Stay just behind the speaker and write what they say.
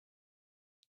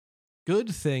Good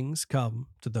things come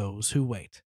to those who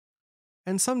wait.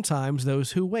 And sometimes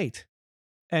those who wait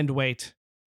and wait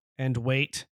and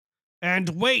wait and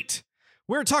wait.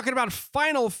 We're talking about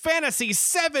Final Fantasy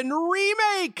VII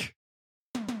Remake.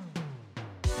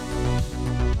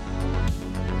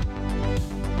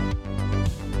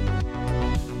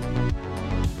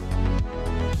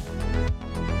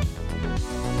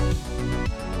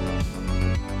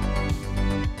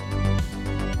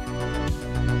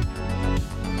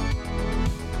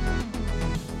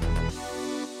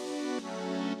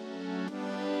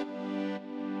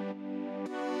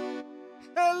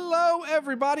 Hello,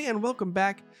 everybody, and welcome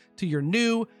back to your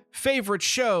new favorite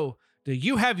show. Do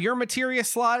you have your materia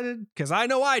slotted? Because I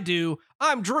know I do.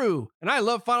 I'm Drew, and I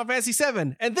love Final Fantasy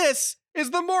VII, and this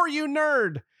is The More You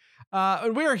Nerd.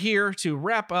 And we're here to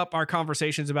wrap up our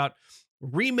conversations about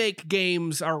remake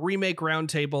games, our remake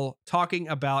roundtable, talking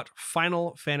about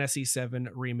Final Fantasy VII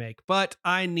Remake. But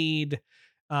I need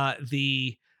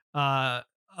the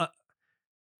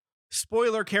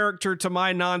spoiler character to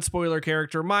my non-spoiler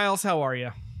character. Miles, how are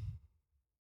you?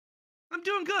 I'm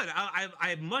doing good.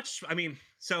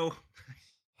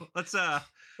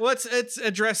 Let's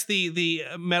address the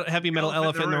heavy metal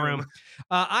elephant in the room.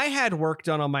 I had work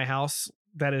done on my house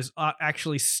that is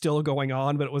actually still going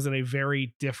on, but it was in a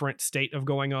very different state of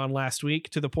going on last week,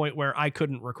 to the point where I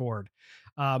couldn't record.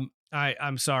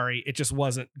 I'm sorry, it just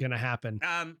wasn't gonna happen.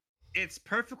 It's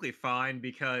perfectly fine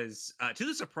because, to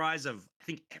the surprise of I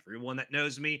think everyone that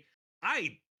knows me,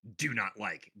 I do not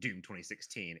like Doom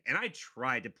 2016, and I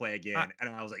tried to play again, and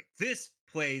I was like, this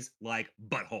plays like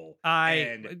butthole.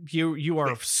 You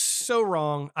are so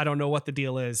wrong. I don't know what the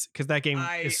deal is, because that game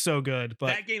is so good, but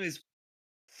that game is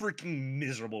freaking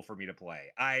miserable for me to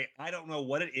play. I don't know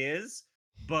what it is,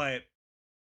 but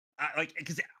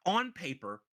because on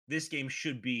paper this game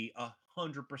should be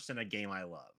 100% a game I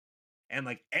love. And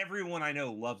like everyone I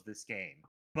know loves this game,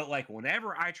 but like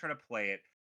whenever I try to play it,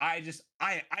 I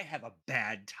have a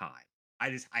bad time.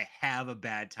 I have a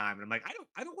bad time, and I'm like,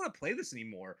 I don't want to play this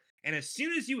anymore. And as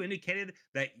soon as you indicated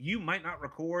that you might not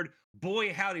record,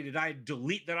 boy howdy did I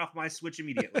delete that off my Switch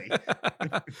immediately.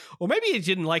 Well, maybe you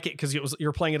didn't like it because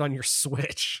you're playing it on your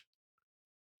Switch.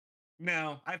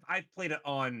 No, I've played it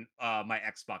on my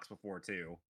Xbox before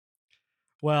too.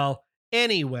 Well,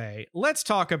 anyway, let's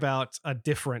talk about a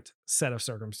different set of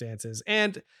circumstances.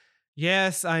 And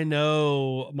yes, I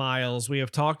know, Miles, we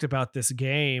have talked about this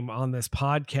game on this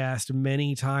podcast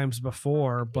many times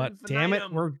before, but damn it,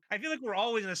 I feel like we're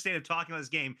always in a state of talking about this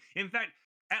game. In fact,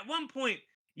 at one point,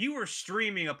 you were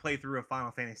streaming a playthrough of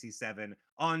Final Fantasy VII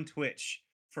on Twitch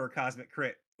for Cosmic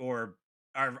Crit, or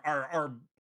our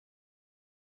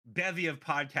bevy of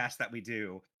podcasts that we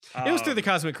do. It was through the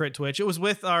Cosmic Crit Twitch. It was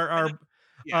with our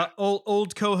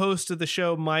old co-host of the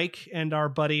show, Mike, and our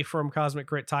buddy from Cosmic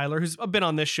Crit, Tyler, who's been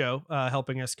on this show,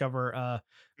 helping us cover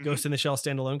Ghost in the Shell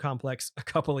Standalone Complex a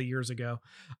couple of years ago.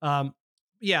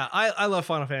 I love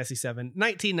Final Fantasy VII.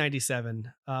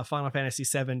 1997, Final Fantasy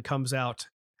VII comes out.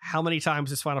 How many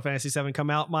times does Final Fantasy VII come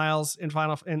out, Miles, in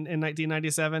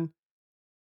 1997?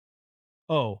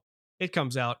 Oh, it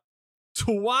comes out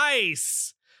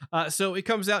twice. So it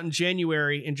comes out in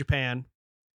January in Japan.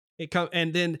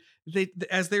 And then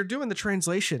as they're doing the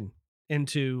translation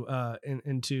into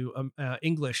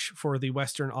English for the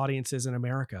Western audiences in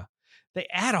America, they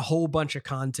add a whole bunch of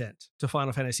content to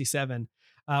Final Fantasy VII,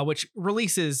 which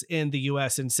releases in the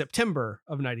US in September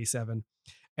of 97.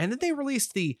 And then they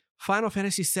released the Final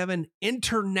Fantasy VII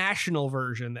International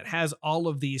version that has all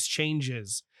of these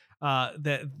changes,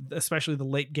 that especially the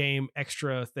late game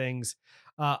extra things,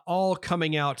 all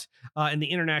coming out in the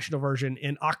international version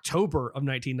in October of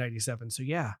 1997. So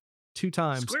yeah, 2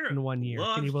 times Square in 1 year.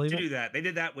 Can you believe it? Do that. They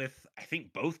did that with, I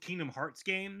think, both Kingdom Hearts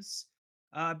games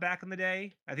back in the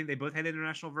day. I think they both had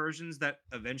international versions that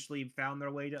eventually found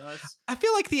their way to us. I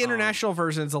feel like the international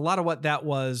versions, a lot of what that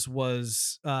was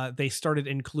they started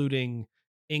including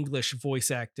English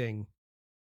voice acting,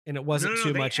 and it wasn't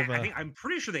too much of a... I'm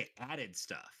pretty sure they added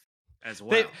stuff as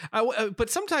well. But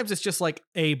sometimes it's just like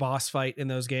a boss fight in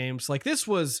those games. Like this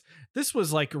was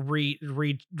like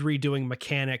redoing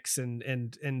mechanics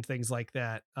and things like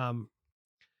that.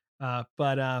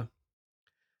 But I'll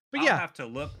yeah, have to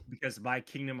look, because my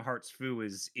Kingdom Hearts foo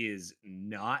is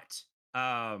not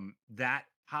that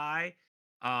high.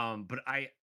 But I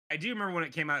do remember when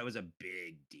it came out, it was a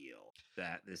big deal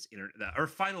that or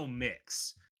Final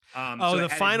Mix.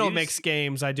 The Final Mix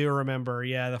games, I do remember.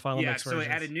 Yeah, the Final Mix versions. So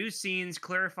it added new scenes,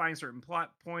 clarifying certain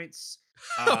plot points.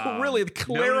 Really?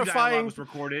 Clarifying was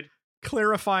recorded.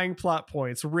 Clarifying plot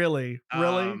points. Really?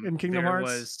 In Kingdom Hearts?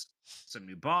 There was some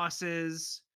new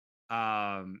bosses,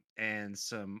 and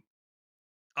some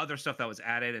other stuff that was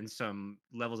added and some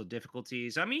levels of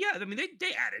difficulties. I mean, yeah, I mean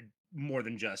they added more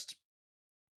than just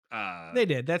They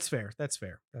did. That's fair. That's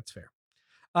fair. That's fair.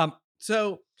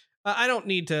 So I don't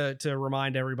need to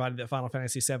remind everybody that Final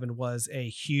Fantasy VII was a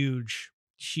huge,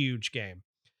 huge game.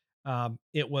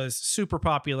 It was super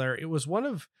popular. It was one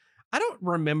of, I don't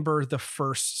remember the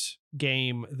first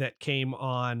game that came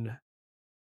on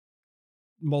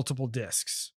multiple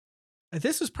discs.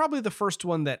 This is probably the first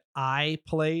one that I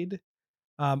played.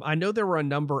 I know there were a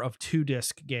number of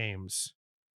 2-disc games.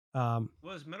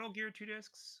 was Metal Gear 2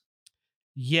 discs.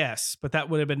 Yes, but that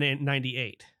would have been in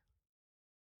 98.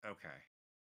 Okay.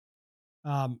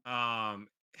 Um, Um,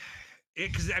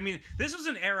 because I mean, this was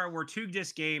an era where 2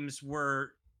 disc games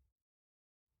were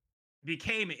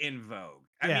became in vogue.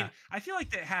 I yeah. mean, I feel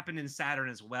like that happened in Saturn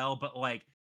as well, but like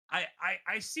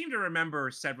I seem to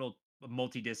remember several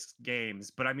multi-disc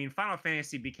games, but I mean Final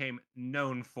Fantasy became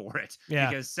known for it Yeah.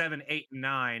 because 7, 8, and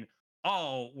 9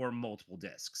 all were multiple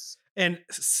discs. And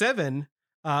 7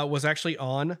 was actually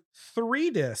on 3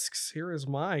 discs. Here is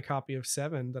my copy of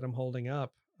 7 that I'm holding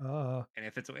up. And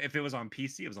if it was on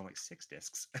PC, it was on like 6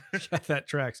 discs. Yeah, that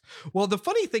tracks. Well, the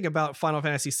funny thing about Final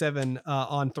Fantasy 7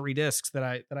 on 3 discs that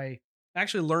I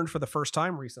actually learned for the first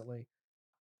time recently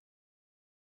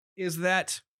is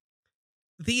that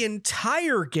the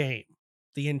entire game,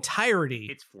 the entirety,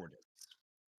 It's 4 discs.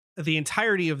 the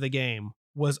entirety of the game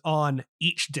was on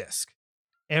each disc.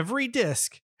 Every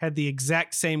disc had the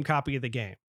exact same copy of the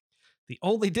game. The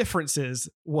only differences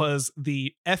was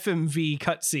the FMV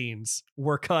cutscenes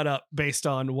were cut up based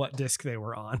on what disc they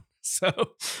were on. So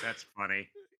That's funny.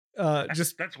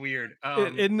 Just That's weird.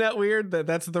 isn't that weird?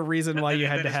 That's the reason why you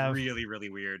had That to is have. really really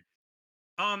weird.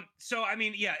 So I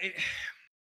mean, yeah,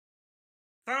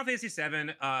 Final Fantasy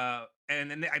VII,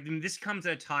 and then I mean, this comes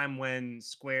at a time when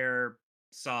Square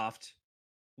Soft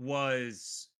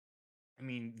was, I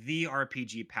mean, the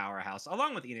RPG powerhouse,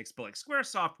 along with Enix, but like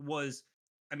SquareSoft was,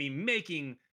 I mean,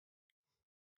 making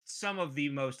some of the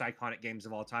most iconic games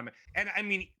of all time. And I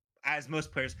mean, as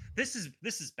most players, this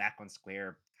is back when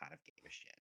Square kind of gave a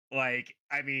shit. Like,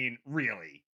 I mean,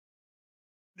 really.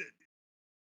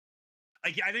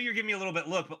 Like, I know you're giving me a little bit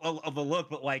look, but of a look,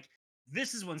 but like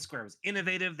this is when Square was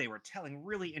innovative. They were telling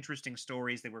really interesting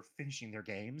stories. They were finishing their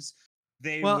games.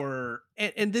 They Well, were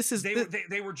and this is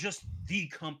they were just the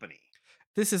company.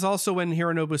 this is also when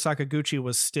Hironobu Sakaguchi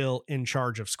was still in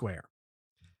charge of Square.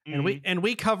 And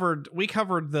we covered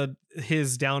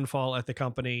his downfall at the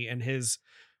company and his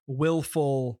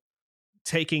willful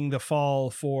taking the fall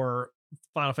for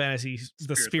Final Fantasy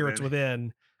the Spirits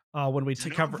Within when we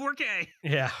covered 4K.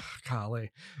 Yeah, golly.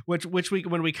 Which we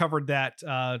when we covered that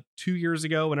 2 years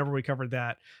ago, whenever we covered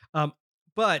that.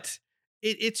 But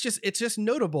it's just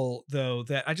notable though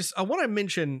that I want to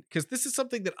mention, because this is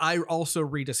something that I also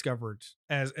rediscovered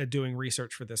as doing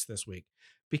research for this week,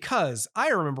 because I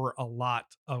remember a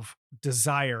lot of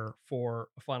desire for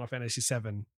a Final Fantasy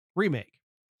VII remake.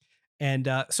 And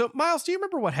so Miles, do you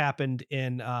remember what happened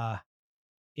in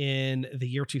the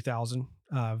year 2000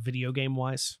 video game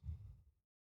wise?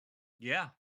 Yeah.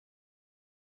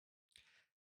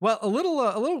 Well, a little.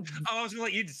 Oh, I was gonna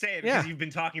let you say it because you've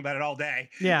been talking about it all day.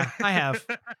 Yeah, I have.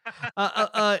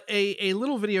 A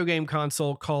little video game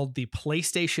console called the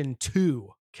PlayStation 2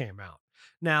 came out.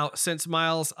 Now, since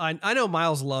Miles, I know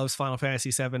Miles loves Final Fantasy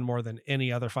VII more than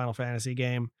any other Final Fantasy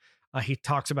game. He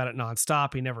talks about it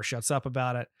nonstop. He never shuts up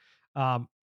about it.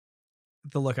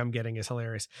 The look I'm getting is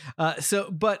hilarious.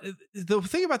 But the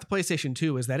thing about the PlayStation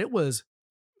 2 is that it was,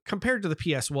 compared to the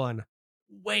PS1,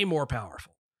 way more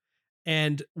powerful.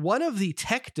 And one of the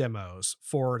tech demos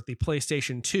for the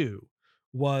PlayStation 2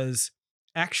 was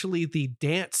actually the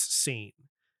dance scene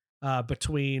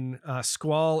between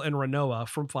Squall and Renoa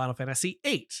from Final Fantasy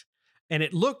VIII. And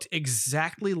it looked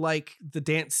exactly like the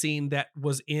dance scene that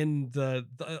was in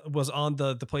was on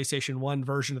the PlayStation 1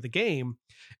 version of the game,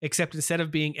 except instead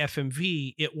of being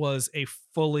FMV, it was a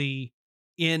fully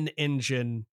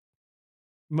in-engine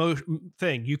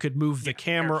thing. You could move the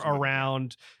camera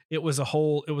around. It was a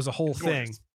whole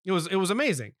thing. It was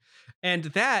amazing. And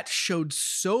that showed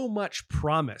so much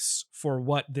promise for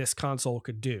what this console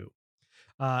could do.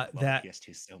 That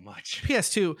PS2 so much.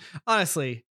 PS2,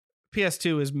 honestly,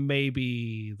 PS2 is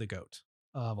maybe the GOAT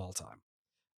of all time.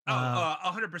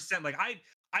 100%. Like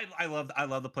I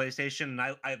love the PlayStation, and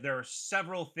I there are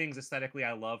several things aesthetically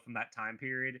I love from that time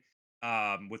period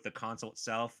with the console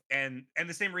itself, and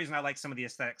the same reason I like some of the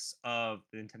aesthetics of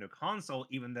the Nintendo console,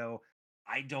 even though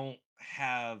I don't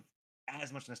have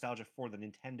as much nostalgia for the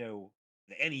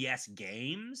NES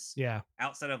games, Yeah,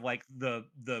 outside of like the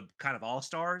kind of all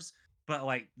stars, but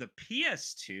like the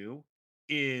PS2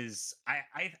 is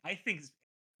I think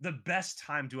the best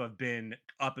time to have been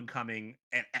up and coming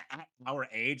at our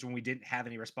age when we didn't have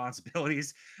any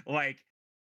responsibilities, like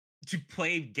to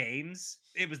play games.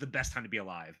 It was the best time to be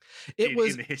alive It in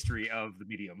was the history of the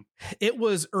medium. it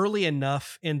was early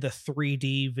enough in the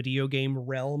 3D video game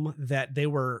realm that they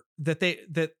were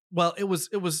that well, it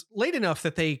was late enough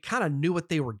that they kind of knew what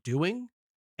they were doing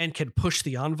and could push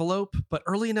the envelope, but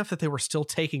early enough that they were still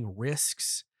taking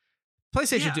risks.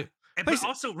 PlayStation Yeah, 2. but Place,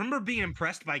 also remember being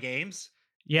impressed by games,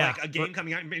 yeah. like a game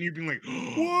coming out and you're being like,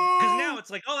 because now Whoa!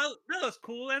 it's like, oh, that's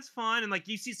cool, that's fun, and like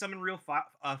you see some in real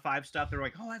five stuff, they're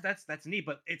like, oh, that's neat,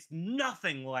 but it's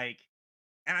nothing like.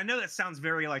 And I know that sounds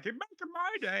very like back in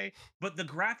my day, but the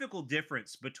graphical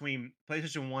difference between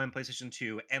PlayStation 1, PlayStation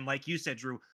 2, and like you said,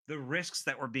 Drew, the risks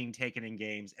that were being taken in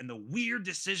games and the weird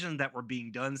decisions that were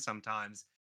being done sometimes.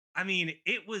 I mean,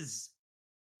 it was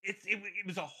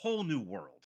a whole new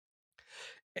world.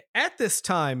 At this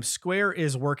time, Square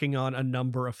is working on a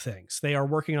number of things. They are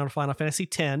working on Final Fantasy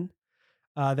X,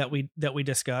 that we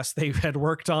discussed. They had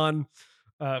worked on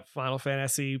Final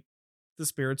Fantasy, The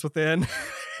Spirits Within,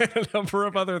 and a number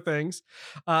of Yeah. other things.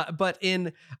 But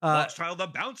in Lost Child the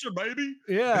Bouncer, baby.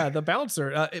 yeah, the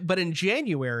bouncer. But in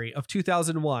January of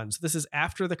 2001, so this is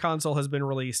after the console has been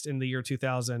released in the year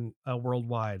 2000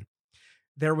 worldwide.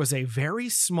 There was a very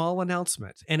small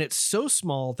announcement, and it's so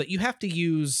small that you have to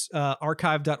use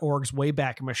archive.org's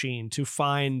Wayback Machine to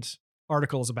find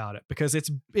articles about it because it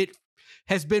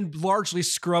has been largely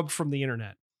scrubbed from the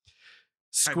internet.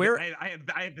 Square, I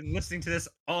have been listening to this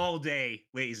all day,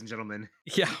 ladies and gentlemen,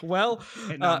 yeah, well,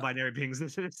 and non-binary beings.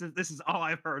 This is all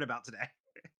I've heard about today.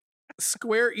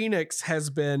 Square Enix has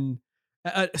been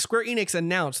Square Enix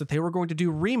announced that they were going to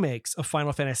do remakes of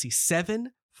Final Fantasy VII,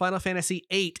 Final Fantasy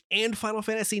VIII, and Final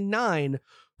Fantasy IX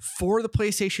for the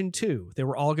PlayStation 2. They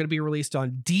were all going to be released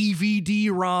on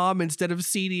DVD-ROM instead of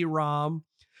CD-ROM,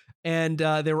 and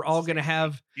they were all going to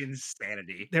have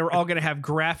insanity. They were all going to have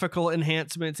graphical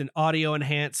enhancements and audio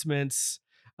enhancements,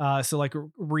 so like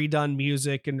redone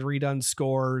music and redone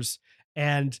scores.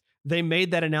 And they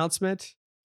made that announcement,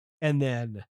 and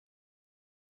then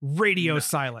radio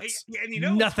silence.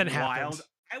 And nothing happened. Wild?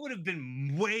 I would have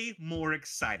been way more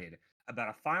excited about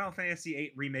a Final Fantasy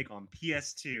VIII remake on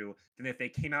PS2 than if they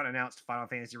came out and announced Final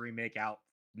Fantasy remake out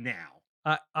now.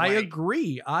 I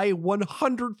agree. I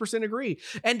 100% agree.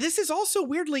 And this is also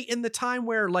weirdly in the time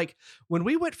where, like, when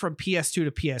we went from PS2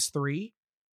 to PS3,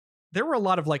 there were a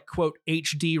lot of like quote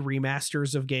HD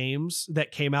remasters of games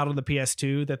that came out on the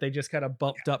PS2 that they just kind of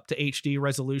bumped up to HD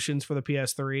resolutions for the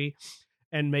PS3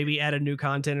 and maybe added new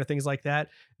content or things like that.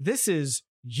 This is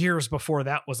years before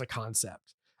that was a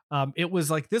concept. It was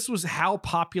like, this was how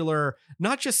popular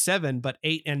not just 7, but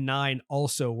 8 and 9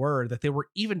 also were, that they were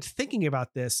even thinking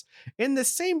about this in the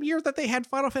same year that they had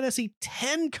Final Fantasy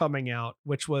X coming out,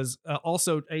 which was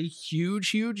also a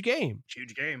huge, huge game.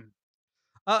 Huge game.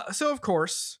 So, of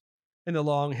course, in the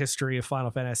long history of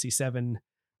Final Fantasy VII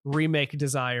remake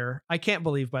desire, I can't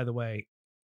believe, by the way,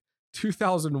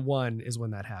 2001 is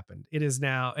when that happened. It is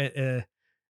now, it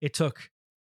took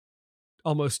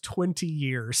almost 20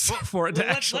 years for it to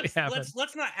actually happen.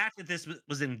 Let's not act that this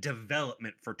was in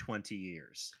development for 20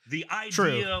 years. The idea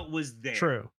True. was there.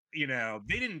 True. You know,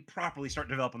 they didn't properly start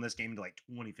developing this game until like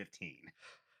 2015.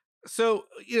 So,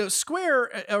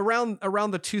 Square around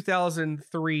the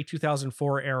 2003,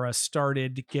 2004 era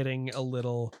started getting a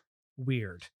little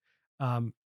weird.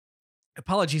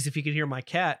 Apologies if you could hear my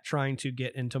cat trying to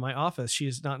get into my office. She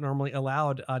is not normally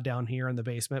allowed down here in the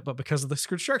basement, but because of this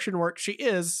construction work, she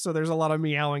is. So there's a lot of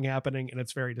meowing happening, and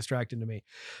it's very distracting to me.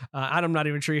 I'm not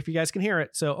even sure if you guys can hear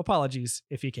it. So apologies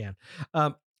if you can.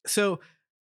 So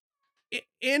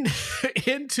in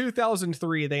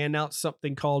 2003, they announced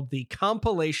something called the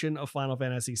compilation of Final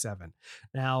Fantasy VII.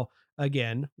 Now,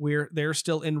 again, they're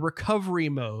still in recovery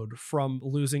mode from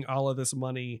losing all of this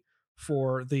money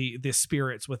for the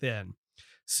Spirits Within.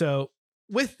 So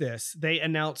with this, they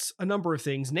announce a number of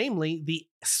things, namely the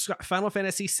Final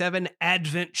Fantasy VII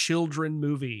Advent Children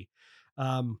movie,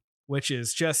 which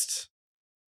is just,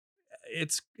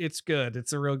 it's good.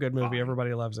 It's a real good movie. Fine.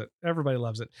 Everybody loves it.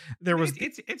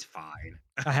 It's fine.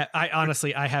 I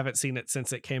honestly, I haven't seen it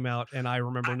since it came out, and I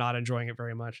remember not enjoying it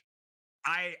very much.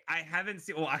 I haven't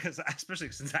seen, well,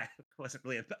 especially since I wasn't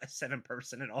really a 7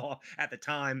 person at all at the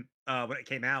time when it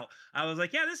came out. I was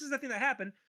like, yeah, this is the thing that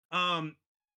happened.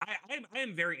 I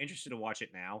am very interested to watch it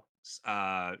now.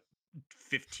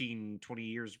 15, 20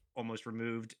 years almost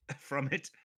removed from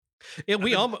it. Yeah,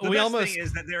 we almost thing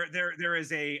is that there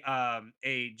is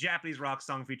a Japanese rock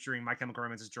song featuring My Chemical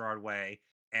Romance's Gerard Way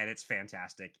and it's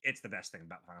fantastic. It's the best thing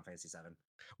about Final Fantasy VII.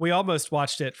 We almost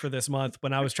watched it for this month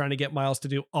when I was trying to get Miles to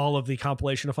do all of the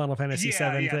compilation of Final Fantasy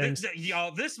VII things.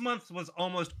 Y'all, this month was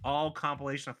almost all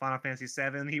compilation of Final Fantasy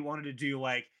VII. He wanted to do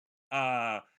like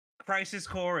Crisis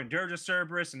Core and Dirge of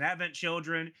Cerberus and Advent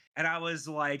Children, and I was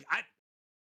like,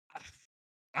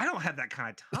 I don't have that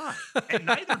kind of time, and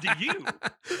neither do you.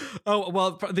 Oh,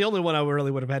 well, the only one I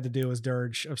really would have had to do was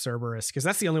Dirge of Cerberus, because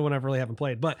that's the only one I really haven't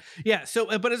played. But yeah,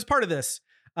 so but as part of this,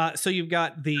 so you've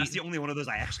got that's the only one of those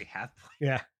I actually have played.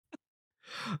 Yeah.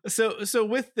 So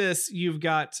with this, you've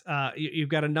got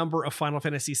a number of Final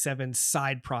Fantasy VII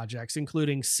side projects,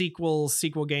 including sequels,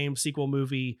 sequel game, sequel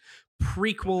movie,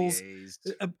 prequels,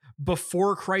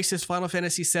 before Crisis Final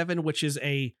Fantasy VII, which is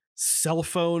a cell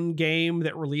phone game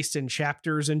that released in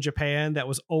chapters in Japan that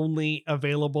was only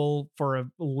available for a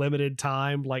limited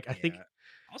time. Like, I think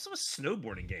also a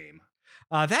snowboarding game.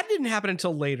 That didn't happen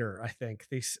until later. I think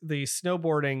the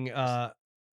snowboarding.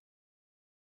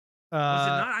 Was it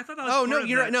not? I thought that was. Oh no,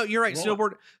 you're right. No, you're right.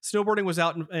 Snowboarding was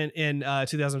out in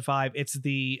 2005. It's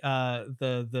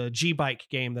the G bike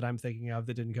game that I'm thinking of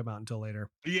that didn't come out until later.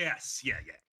 Yes, yeah.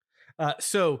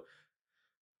 So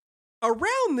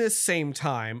around this same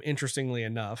time, interestingly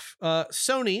enough,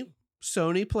 PlayStation,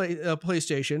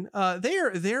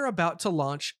 they're about to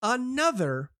launch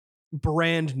another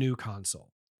brand new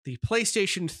console, the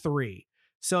PlayStation 3.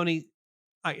 Sony,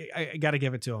 I got to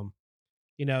give it to them.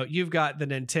 You know, you've got the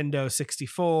Nintendo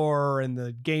 64 and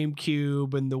the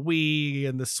GameCube and the Wii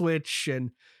and the Switch,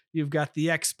 and you've got the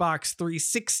Xbox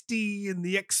 360 and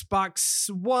the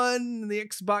Xbox One and the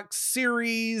Xbox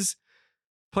Series.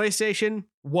 PlayStation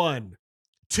 1,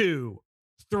 2,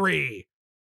 3.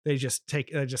 They just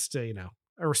take, I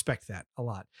respect that a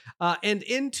lot. And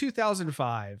in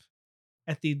 2005,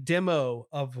 at the demo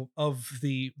of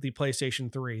the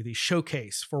PlayStation 3, the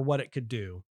showcase for what it could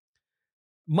do,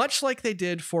 much like they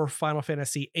did for Final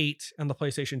Fantasy VIII and the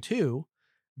PlayStation 2,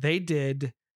 they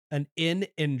did an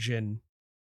in-engine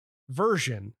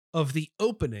version of the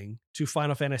opening to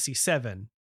Final Fantasy VII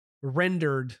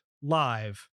rendered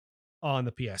live on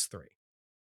the PS3.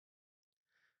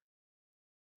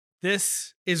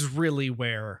 This is really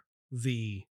where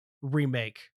the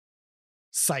remake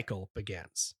cycle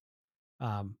begins.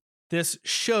 This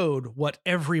showed what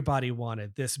everybody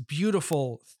wanted. This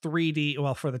beautiful 3D,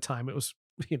 well, for the time, it was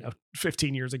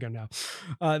 15 years ago now,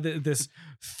 this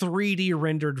 3D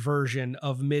rendered version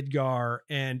of Midgar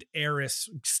and Eris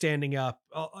standing up,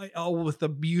 all with the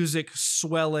music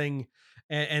swelling,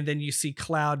 and then you see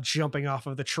Cloud jumping off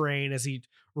of the train as he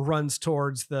runs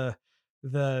towards the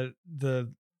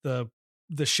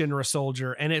Shinra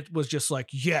soldier, and it was just like,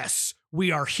 yes,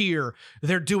 we are here.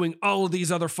 They're doing all of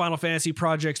these other Final Fantasy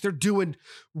projects. They're doing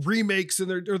remakes,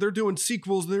 and they're doing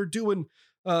sequels, and they're doing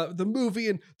the movie,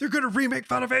 and they're going to remake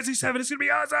Final Fantasy VII. It's going to be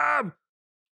awesome.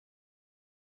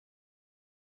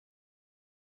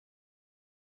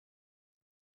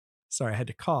 Sorry, I had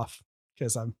to cough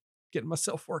because I'm getting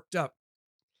myself worked up.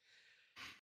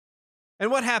 And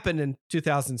what happened in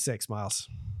 2006, Miles?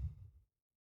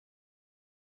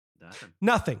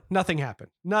 Nothing happened.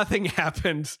 Nothing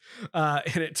happened.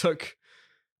 And it took.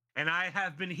 And I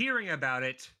have been hearing about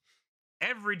it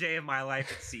every day of my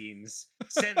life, it seems,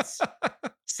 since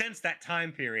that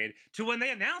time period. To when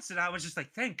they announced it, I was just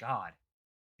like, thank God.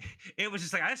 It was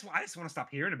just like, I just want to stop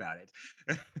hearing about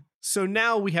it. So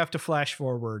now we have to flash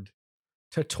forward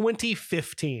to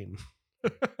 2015.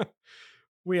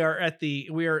 We are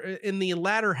in the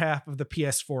latter half of the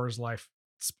PS4's life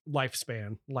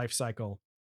cycle.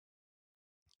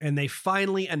 And they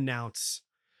finally announce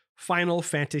Final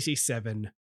Fantasy VII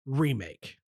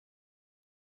Remake.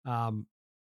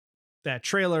 That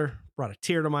trailer brought a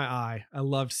tear to my eye. I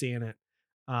loved seeing it.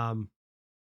 I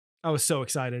was so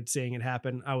excited seeing it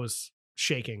happen. I was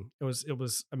shaking. It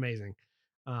was amazing.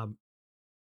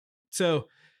 So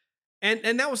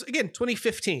that was, again,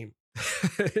 2015.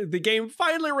 The game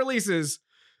finally releases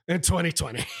in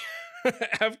 2020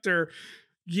 after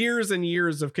years and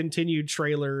years of continued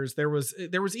trailers. There was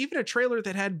even a trailer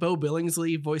that had Bo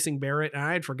Billingsley voicing Barrett, and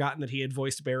I had forgotten that he had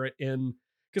voiced Barrett in,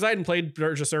 because I hadn't played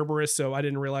Dirge of Cerberus, so I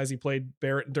didn't realize he played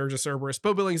Barrett in Dirge of Cerberus.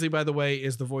 Bo Billingsley, by the way,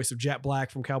 is the voice of Jet Black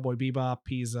from Cowboy Bebop.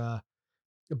 He's a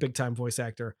big time voice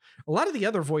actor. A lot of the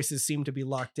other voices seem to be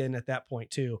locked in at that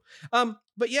point too.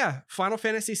 But yeah, Final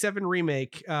Fantasy VII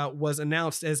Remake was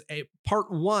announced as a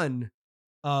part 1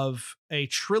 of a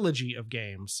trilogy of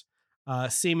games,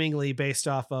 seemingly based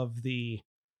off of the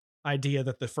idea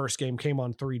that the first game came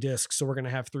on 3 discs, so we're going to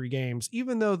have 3 games,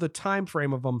 even though the time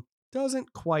frame of them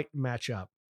doesn't quite match up.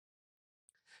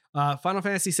 Final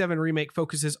Fantasy VII Remake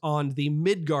focuses on the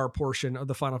Midgar portion of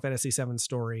the Final Fantasy VII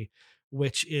story,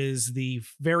 which is the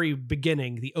very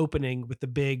beginning, the opening with the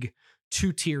big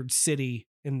 2-tiered city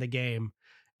in the game.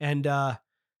 And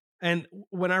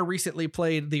when I recently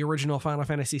played the original Final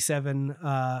Fantasy VII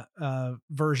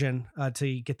version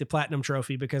to get the platinum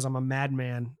trophy, because I'm a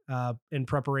madman in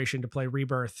preparation to play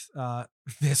Rebirth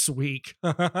this week.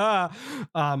 Yeah,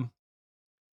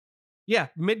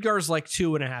 Midgar's like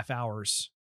 2.5 hours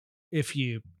if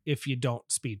you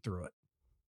don't speed through it.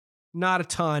 Not a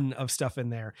ton of stuff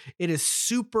in there. It is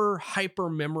super hyper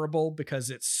memorable because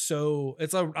it's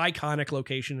an iconic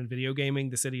location in video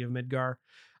gaming, the city of Midgar.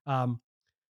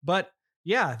 But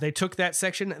yeah, they took that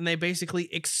section and they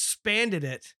basically expanded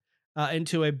it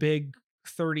into a big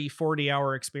 30-40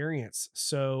 hour experience.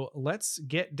 So let's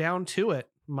get down to it.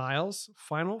 Miles,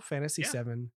 Final Fantasy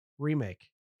VII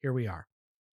Remake. Here we are.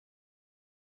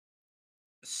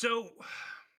 So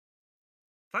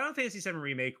Final Fantasy VII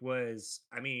Remake was,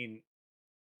 I mean,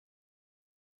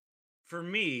 for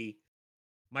me,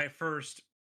 my first,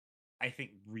 I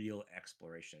think, real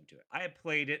exploration into it. I had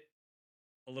played it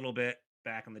a little bit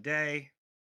back in the day,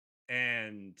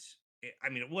 and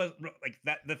it was like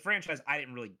that. The franchise I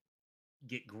didn't really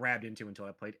get grabbed into until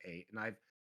I played 8, and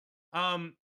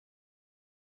um,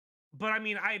 but I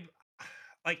mean, I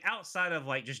like outside of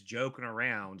like just joking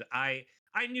around, I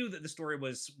knew that the story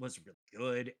was really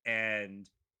good, and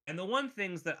the one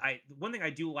thing I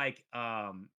do like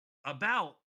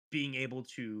about being able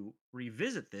to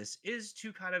revisit this is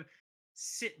to kind of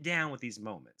sit down with these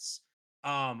moments.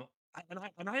 And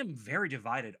I am very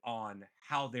divided on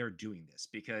how they're doing this,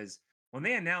 because when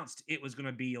they announced it was going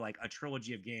to be like a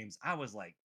trilogy of games, I was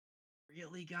like,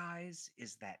 really, guys,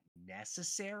 is that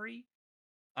necessary?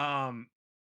 Um,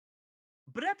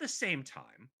 but at the same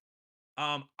time,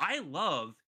 I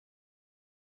love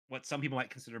what some people might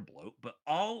consider bloat, but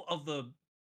all of the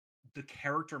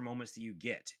character moments that you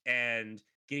get and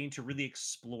getting to really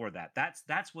explore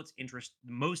that's what's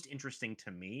most interesting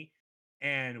to me,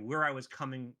 and where I was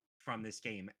coming from this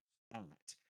game at.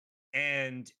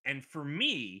 And for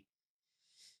me,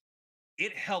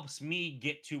 it helps me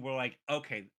get to where, like,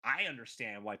 okay, I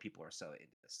understand why people are so into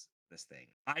this thing.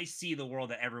 I see the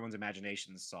world that everyone's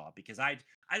imaginations saw, because I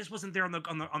just wasn't there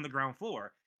on the ground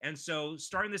floor. And so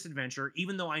starting this adventure,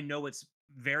 even though I know it's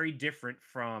very different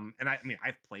from, and I mean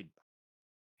I've played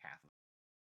half of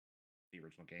the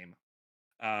original game.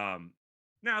 Now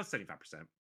it's 75%.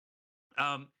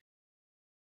 Um,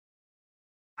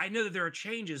 I know that there are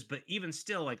changes, but even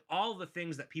still, like, all the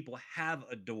things that people have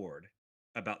adored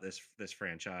about this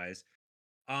franchise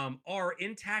are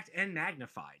intact and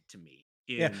magnified to me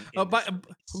Yeah. in this release.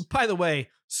 By the way,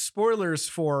 spoilers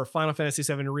for Final Fantasy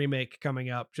VII Remake coming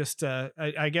up. Just,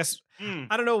 I guess,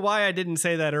 I don't know why I didn't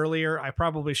say that earlier. I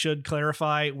probably should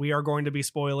clarify. We are going to be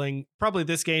spoiling probably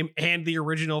this game and the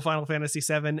original Final Fantasy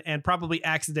VII, and probably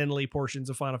accidentally portions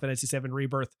of Final Fantasy VII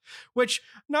Rebirth, which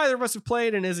neither of us have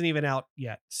played and isn't even out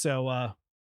yet. So,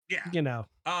 Yeah. you know.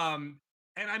 And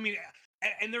I mean,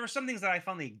 and there were some things that I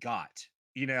finally got.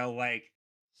 Like,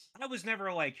 I was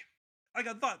never like I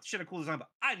thought shit a cool design, but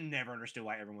I never understood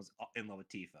why everyone was in love with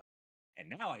Tifa, and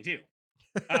now I do.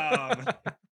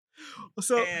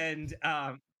 So And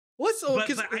what's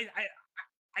but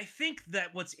I think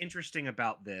that what's interesting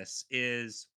about this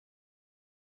is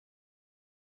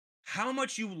how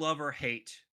much you love or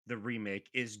hate the remake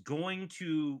is going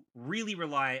to really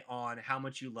rely on how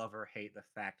much you love or hate the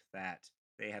fact that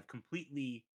they have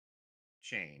completely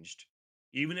changed,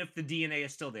 even if the DNA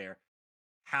is still there,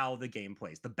 how the game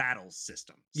plays, the battles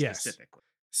system specifically.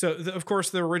 Yes. So, of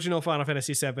course, the original Final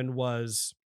Fantasy VII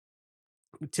was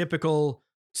typical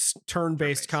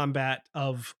turn-based combat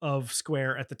of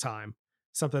Square at the time,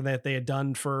 something that they had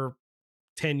done for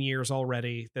 10 years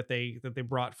already, that they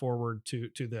brought forward to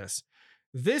this.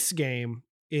 This game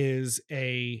is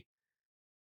it's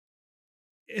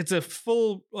a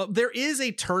full, well, there is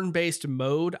a turn-based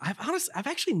mode. I've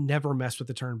actually never messed with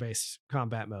the turn-based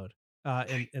combat mode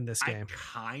in this game.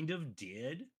 I kind of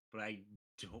did, but I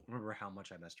don't remember how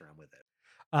much I messed around with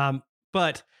it.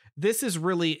 But this is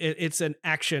really, it's an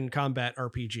action combat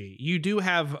RPG. You do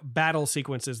have battle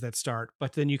sequences that start,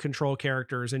 but then you control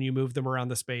characters and you move them around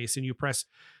the space, and you press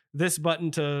this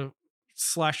button to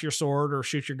slash your sword or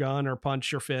shoot your gun or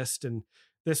punch your fist, and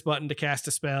this button to cast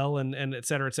a spell, and et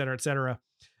cetera, et cetera, et cetera.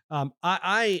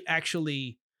 I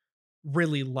actually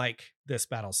really like this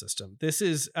battle system. This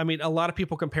is, I mean, a lot of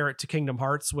people compare it to Kingdom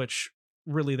Hearts, which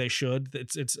really they should.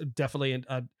 It's definitely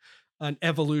an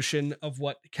evolution of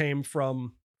what came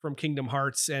from Kingdom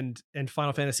Hearts and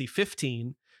Final Fantasy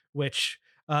 15, which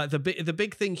the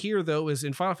big thing here though is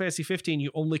in Final Fantasy 15 you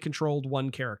only controlled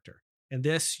one character. And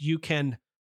this you can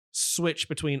switch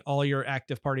between all your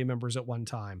active party members at one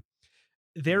time.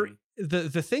 There, Mhm.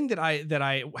 the thing that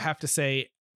I have to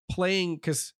say, playing,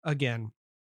 because again,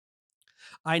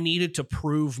 I needed to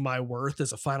prove my worth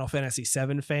as a Final Fantasy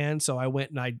VII fan, so I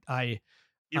went and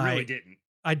You really I didn't.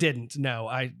 I didn't. No,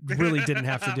 I really didn't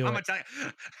have to I'm do gonna it. tell you.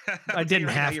 I'm I gonna tell you didn't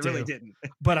right now, have you really to, didn't.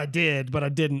 but I did, but I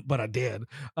didn't, but I did.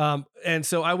 And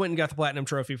so I went and got the platinum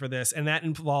trophy for this, and that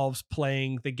involves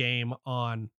playing the game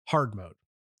on hard mode.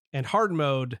 And hard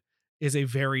mode is a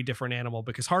very different animal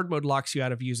because hard mode locks you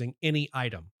out of using any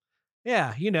item.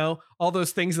 Yeah, all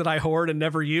those things that I hoard and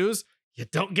never use, you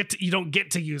don't get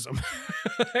to use them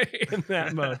in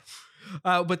that mode.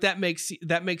 But that makes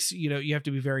you have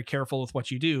to be very careful with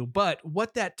what you do. But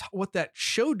what that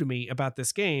showed me about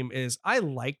this game is I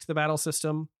liked the battle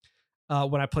system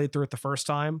when I played through it the first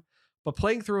time, but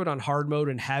playing through it on hard mode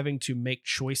and having to make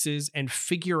choices and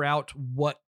figure out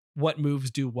what moves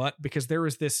do what, because there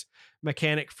is this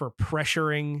mechanic for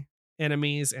pressuring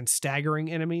enemies and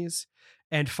staggering enemies,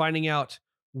 and finding out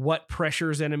what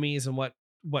pressures enemies and what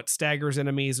staggers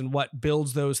enemies and what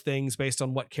builds those things based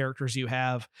on what characters you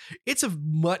have. It's a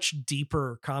much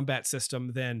deeper combat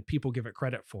system than people give it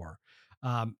credit for.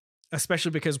 Um,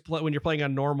 Especially because when you're playing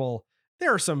on normal,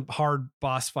 there are some hard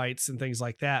boss fights and things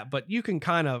like that, but you can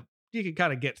kind of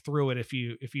get through it if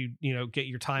you get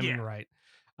your timing Yeah. right.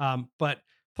 But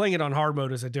playing it on hard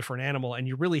mode is a different animal, and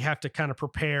you really have to kind of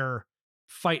prepare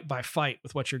fight by fight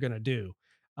with what you're going to do.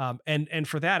 And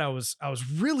for that, I was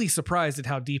really surprised at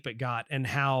how deep it got, and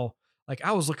how, like,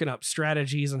 I was looking up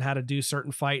strategies on how to do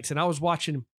certain fights, and I was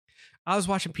watching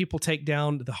people take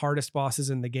down the hardest bosses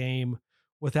in the game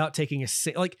without taking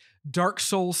like Dark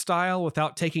Souls style,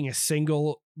 without taking a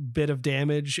single bit of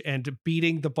damage, and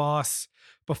beating the boss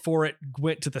before it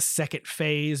went to the second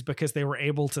phase because they were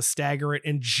able to stagger it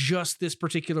in just this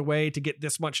particular way to get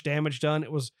this much damage done.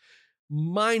 It was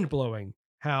mind blowing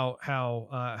how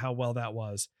well that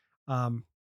was. Um,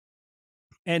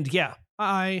 and yeah,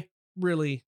 I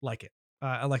really like it.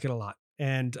 I like it a lot.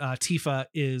 And Tifa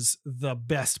is the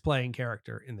best playing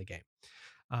character in the game.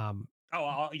 Um,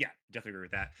 Oh, yeah, definitely agree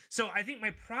with that. So I think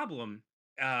my problem,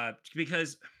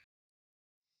 because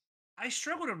I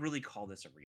struggle to really call this a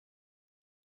remake.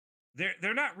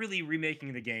 They're not really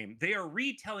remaking the game. They are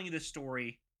retelling the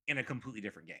story in a completely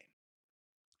different game.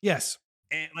 yes,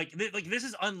 And like this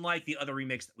is unlike the other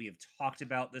remakes that we have talked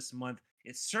about this month.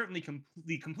 It's certainly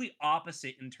the complete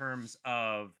opposite in terms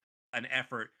of an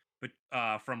effort, but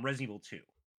from Resident Evil 2,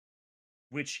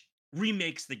 which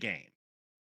remakes the game.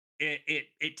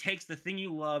 It takes the thing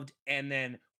you loved and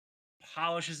then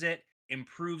polishes it,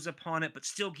 improves upon it, but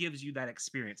still gives you that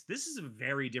experience. This is a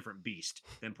very different beast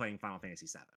than playing Final Fantasy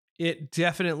VII. it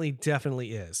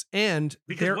definitely is. And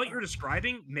Because what you're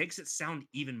describing makes it sound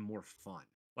even more fun.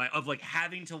 Like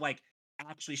having to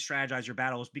actually strategize your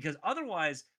battles, because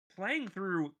otherwise playing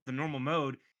through the normal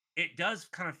mode, it does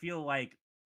kind of feel like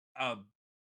a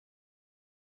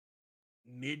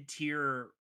mid-tier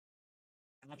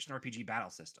action RPG battle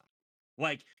system.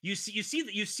 Like you see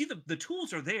the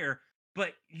tools are there,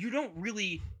 but you don't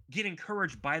really get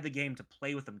encouraged by the game to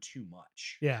play with them too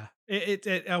much. Yeah,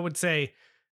 I would say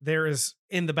there is,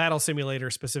 in the battle simulator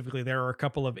specifically, there are a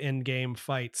couple of in-game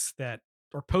fights that,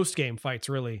 or post-game fights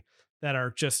really, that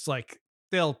are just like,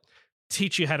 they'll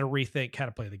teach you how to rethink how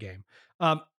to play the game.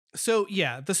 Um, so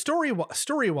yeah, the story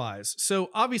wise, so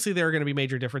obviously there are going to be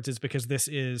major differences because this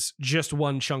is just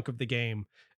one chunk of the game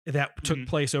that took Mhm.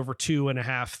 place over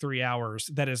 2.5, 3 hours.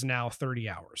 That is now 30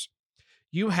 hours.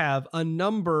 You have a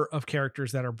number of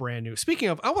characters that are brand new. Speaking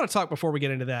of, I want to talk before we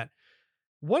get into that.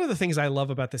 One of the things I love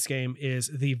about this game is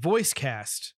the voice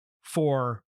cast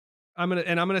for, I'm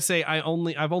gonna say I've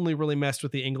only really messed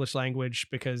with the English language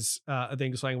because the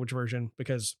English language version,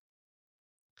 because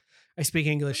I speak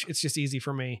English. It's just easy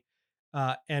for me.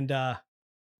 And the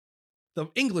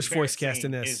English voice Barrett cast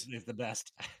in singing this, is the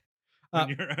best uh,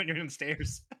 when you're in the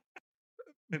stairs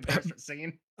and Barrett starts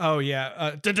singing. oh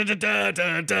yeah, da, da, da, da,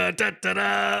 da, da, da, da,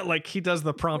 da, like he does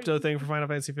the prompto thing for Final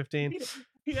Fantasy 15.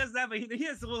 He has that, but he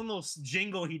has the little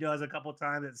jingle he does a couple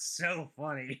times. It's so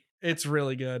funny. It's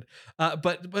really good.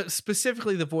 But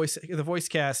specifically the voice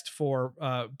cast for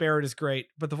Barrett is great,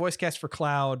 but the voice cast for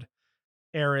Cloud,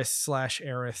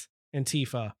 Aerith and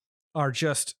Tifa are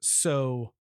just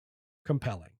so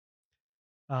compelling.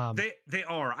 They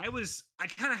are. I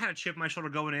kind of had a chip on my shoulder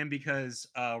going in because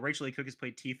Rachel A. Cook has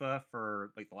played Tifa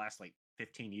for like the last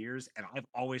 15 years, and I've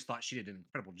always thought she did an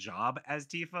incredible job as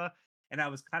Tifa, and I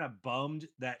was kind of bummed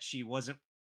that she wasn't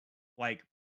like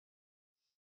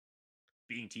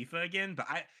being Tifa again. But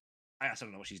I also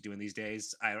don't know what she's doing these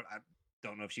days. I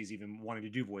don't know if she's even wanting to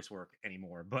do voice work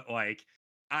anymore. But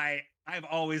I've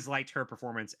always liked her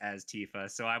performance as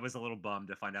Tifa, so I was a little bummed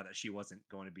to find out that she wasn't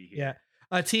going to be Yeah.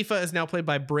 here. Tifa is now played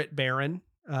by Britt Baron,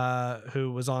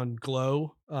 who was on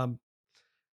Glow.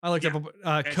 I looked Yeah,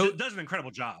 up and she does an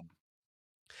incredible job.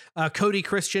 Cody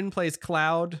Christian plays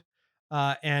Cloud,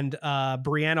 and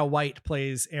Brianna White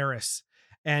plays Eris.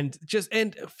 And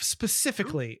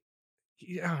specifically,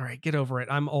 all right, get over it.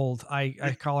 I'm old.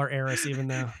 I call her Eris, even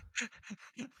though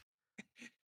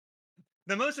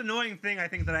The most annoying thing I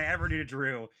think that I ever do to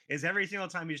Drew is every single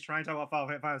time he's trying to talk about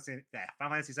Final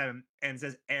Fantasy VII and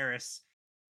says Eris,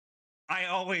 I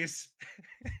always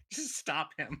just stop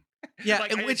him. Yeah,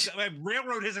 like I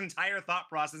railroad his entire thought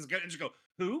process and just go,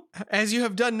 who? As you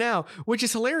have done now, which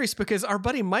is hilarious because our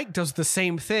buddy Mike does the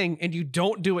same thing, and you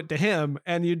don't do it to him,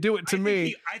 and you do it to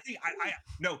me.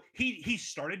 No, he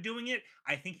started doing it.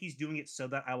 I think he's doing it so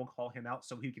that I will call him out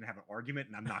so he can have an argument,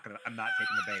 and I'm not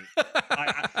taking the bait.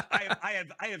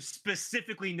 I have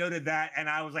specifically noted that, and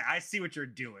I was like, I see what you're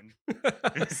doing.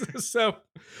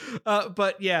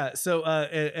 But yeah,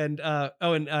 and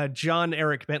John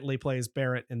Eric Bentley plays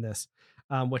Barrett in this,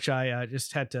 which I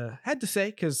just had to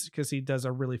say because he does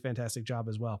a really fantastic job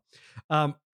as well.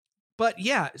 But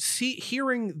yeah,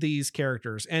 hearing these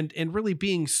characters and really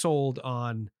being sold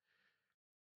on.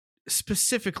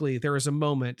 Specifically, there is a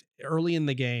moment early in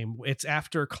the game. It's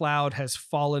after Cloud has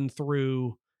fallen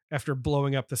through after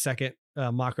blowing up the second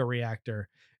Mako reactor,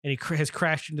 and he has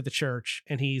crashed into the church,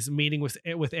 and he's meeting with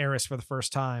Eris for the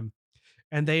first time,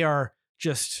 and they are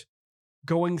just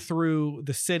going through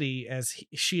the city as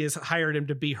she has hired him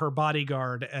to be her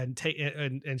bodyguard, and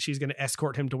she's going to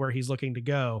escort him to where he's looking to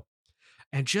go,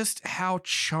 and just how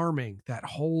charming that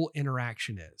whole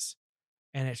interaction is,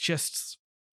 and it just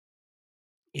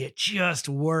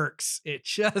works. It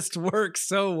just works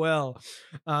so well.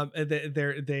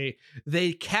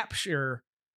 They capture,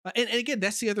 and again,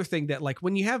 that's the other thing that, like,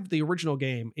 when you have the original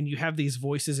game and you have these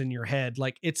voices in your head,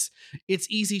 like it's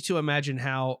easy to imagine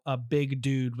how a big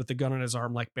dude with a gun on his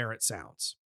arm like Barrett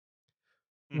sounds.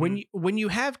 Mm-hmm. When you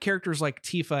have characters like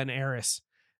Tifa and Eris,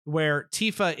 where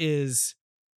Tifa is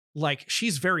like,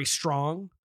 she's very strong,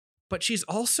 but she's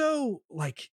also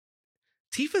like,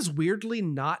 Tifa's weirdly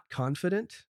not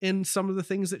confident in some of the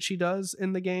things that she does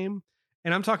in the game.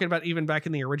 And I'm talking about even back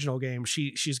in the original game,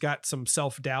 she's got some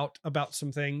self-doubt about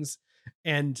some things.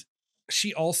 And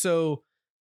she also,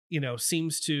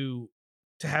 seems to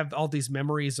have all these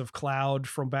memories of Cloud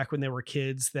from back when they were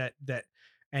kids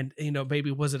and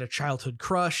maybe was it a childhood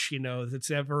crush, that's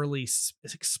never really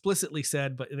explicitly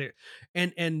said, but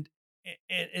and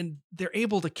they're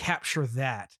able to capture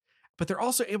that, but they're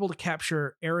also able to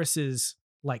capture Eris's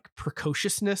like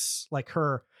precociousness, like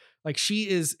she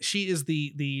is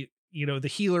the the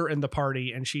healer in the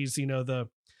party, and she's the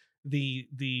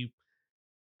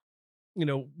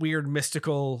weird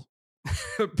mystical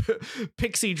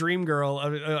pixie dream girl.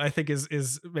 I think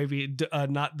is maybe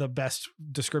not the best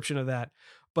description of that,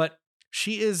 but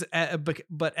she is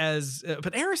but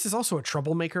Eris is also a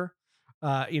troublemaker.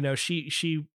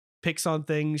 She picks on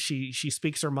things, she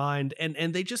speaks her mind,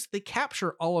 and they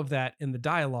capture all of that in the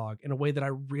dialogue in a way that I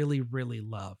really, really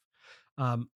love.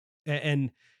 And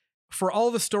for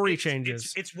all the story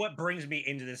changes, it's what brings me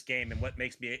into this game and what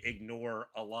makes me ignore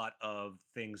a lot of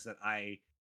things that I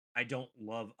don't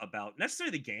love about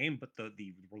necessarily the game, but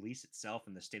the release itself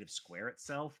and the state of Square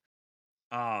itself.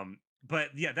 But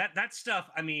yeah, that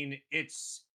stuff, I mean,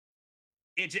 it's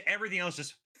everything else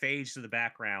just fades to the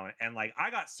background, and like I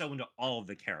got so into all of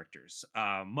the characters,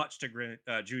 much to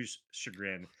Drew's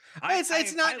chagrin.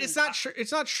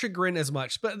 It's not chagrin as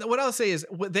much, but what I'll say is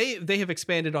they have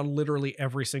expanded on literally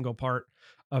every single part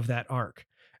of that arc,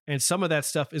 and some of that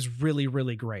stuff is really,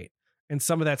 really great, and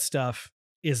some of that stuff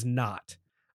is not.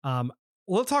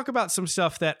 We'll talk about some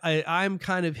stuff that I'm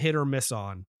kind of hit or miss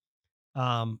on,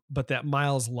 but that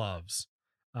Miles loves.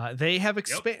 They have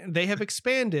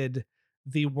expanded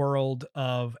the world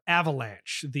of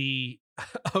Avalanche, the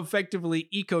effectively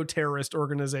eco-terrorist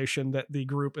organization that the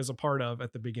group is a part of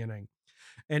at the beginning.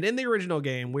 And in the original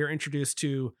game, we're introduced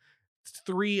to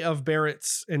 3 of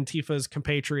Barrett's and Tifa's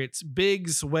compatriots,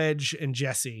 Biggs, Wedge, and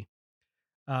Jesse,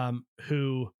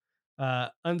 who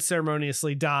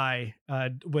unceremoniously die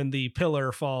when the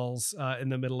pillar falls in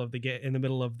the middle of the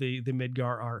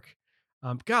Midgar arc.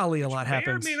 Golly, a lot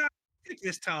happens. May or may not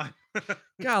this time.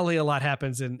 Golly, a lot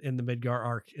happens in the Midgar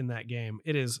arc in that game.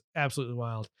 It is absolutely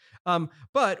wild.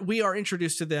 But we are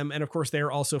introduced to them, and of course, they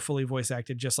are also fully voice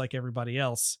acted, just like everybody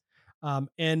else.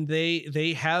 And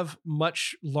they have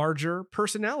much larger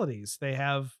personalities. They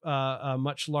have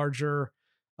much larger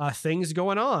things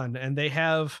going on, and they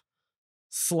have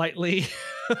slightly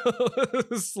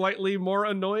slightly more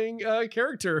annoying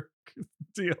character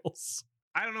deals.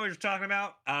 I don't know what you're talking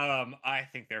about. I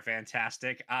think they're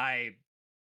fantastic. Like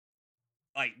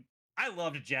I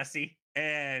loved Jesse,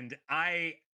 and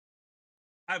I'm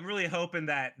really hoping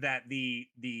that the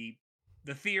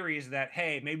theory is that,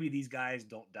 hey, maybe these guys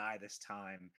don't die this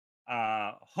time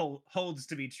holds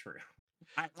to be true.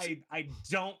 I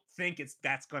don't think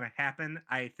that's going to happen.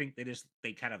 I think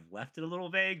they kind of left it a little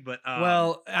vague, but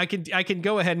Well, I can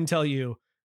go ahead and tell you,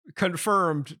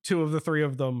 confirmed, two of the three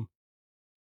of them,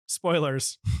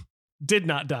 spoilers, did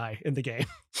not die in the game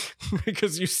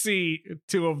because you see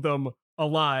two of them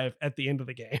alive at the end of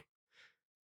the game.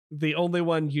 The only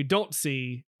one you don't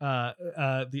see,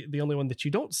 the only one that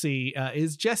you don't see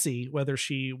is Jessie. Whether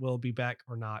she will be back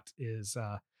or not is,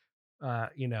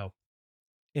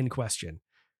 in question.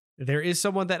 There is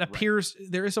someone that right. appears.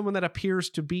 There is someone that appears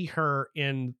to be her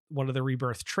in one of the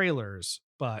Rebirth trailers,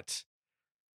 but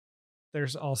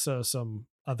there's also some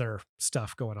other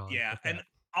stuff going on. Yeah, With and that.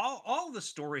 all the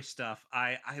story stuff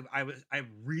I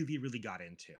really got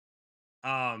into.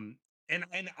 Um and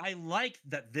I like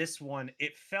that this one,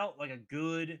 it felt like a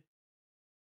good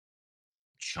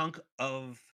chunk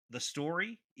of the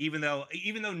story, even though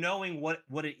knowing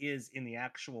what it is in the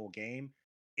actual game,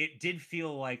 it did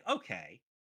feel like, okay,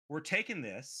 we're taking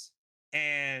this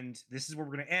and this is where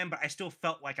we're going to end, but I still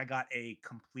felt like I got a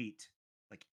complete,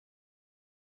 like,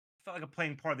 felt like I'm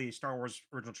playing part of the Star Wars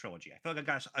original trilogy. I felt like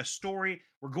I got a story.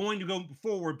 We're going to go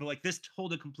forward, but like this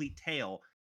told a complete tale.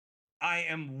 I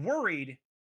am worried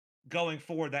going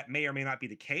forward that may or may not be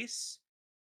the case.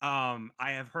 I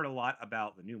have heard a lot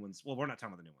about the new ones. Well, we're not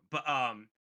talking about the new one, but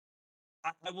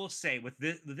I will say with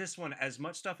this one, as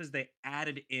much stuff as they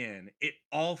added in, it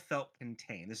all felt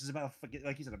contained. This is about,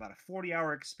 like you said, about a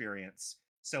 40-hour experience.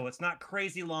 So it's not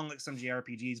crazy long like some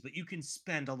JRPGs, but you can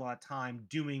spend a lot of time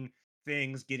doing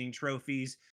things, getting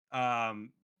trophies,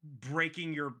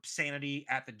 breaking your sanity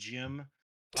at the gym.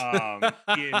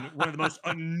 In one of the most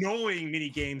annoying mini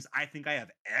games I think I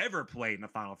have ever played in a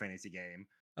Final Fantasy game.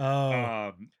 Oh,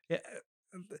 Um, yeah,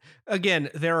 again,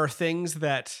 there are things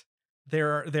that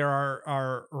there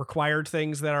are required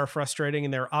things that are frustrating,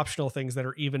 and there are optional things that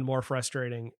are even more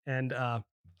frustrating. And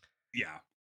yeah.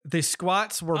 the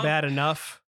squats were Um, bad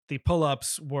enough. The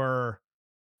pull-ups were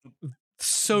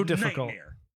so difficult.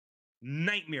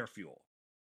 nightmare fuel.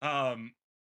 Um,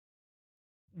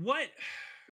 what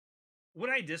what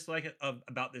I dislike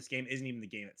about this game isn't even the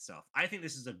game itself. I think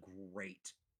this is a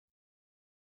great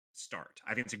start.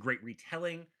 I think it's a great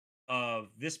retelling of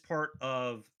this part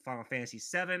of Final Fantasy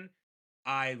VII.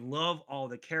 I love all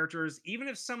the characters, even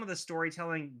if some of the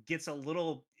storytelling gets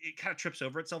it kind of trips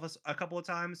over itself a couple of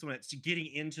times when it's getting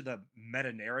into the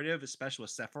meta narrative, especially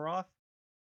with Sephiroth.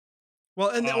 Well,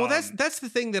 and that's Um, that's the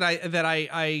thing that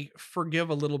I forgive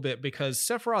a little bit, because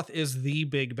Sephiroth is the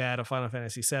big bad of Final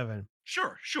Fantasy VII.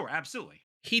 sure, absolutely.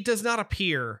 He does not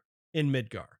appear in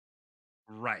Midgar.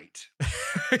 Right.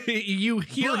 you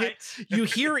hear But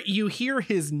you hear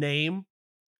his name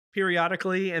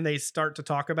periodically, and they start to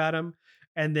talk about him,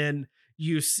 and then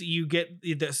you get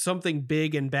that something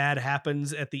big and bad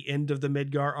happens at the end of the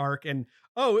Midgar arc, and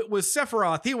oh, it was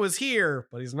Sephiroth, he was here,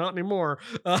 but he's not anymore.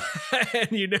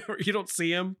 And you don't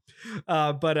see him,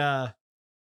 but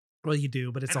well, you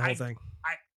do, but it's and a whole thing.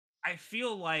 I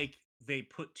feel like they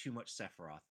put too much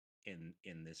Sephiroth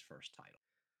in this first title.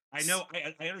 I know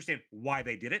I understand why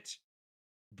they did it,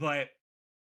 but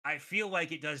I feel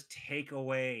like it does take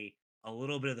away a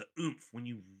little bit of the oomph when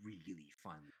you really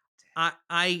finally get to him.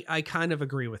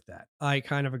 I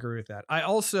kind of agree with that. I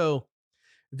also,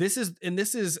 this is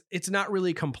it's not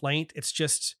really a complaint, it's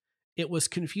just it was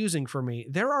confusing for me.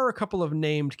 There are a couple of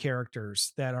named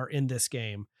characters that are in this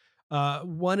game.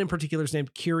 One in particular is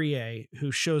named Kyrie,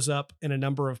 who shows up in a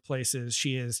number of places.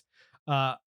 She is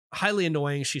uh highly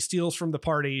annoying. She steals from the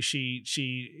party. She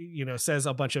says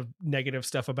a bunch of negative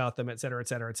stuff about them, et cetera, et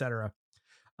cetera, et cetera.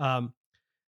 um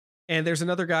and there's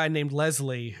another guy named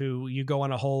Leslie who you go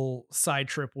on a whole side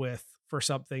trip with for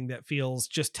something that feels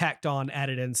just tacked on,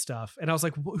 added in stuff. And I was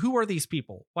like, who are these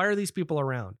people? Why are these people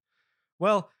around?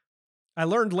 Well, I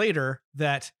learned later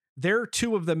that they're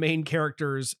two of the main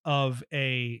characters of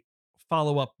a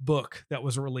follow-up book that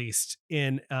was released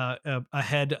in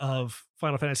ahead of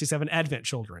Final Fantasy VII Advent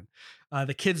Children.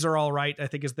 The Kids Are All Right, I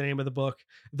think, is the name of the book.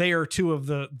 They are two of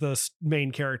the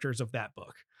main characters of that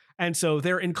book. And so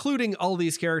they're including all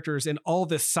these characters in all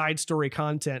this side story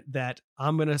content that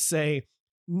I'm going to say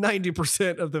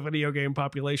 90% of the video game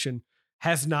population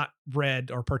has not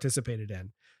read or participated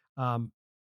in.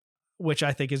 Which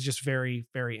I think is just very,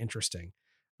 very interesting.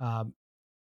 Um,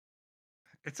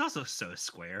 It's also so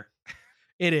square.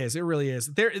 It is. It really is.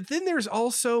 Then there's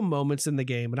also moments in the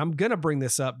game, and I'm gonna bring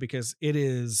this up because it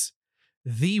is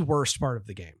the worst part of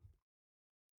the game.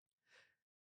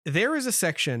 There is a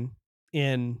section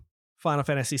in Final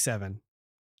Fantasy VII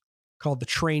called the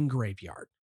Train Graveyard,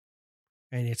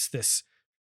 and it's this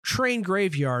train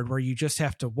graveyard where you just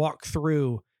have to walk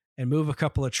through and move a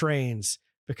couple of trains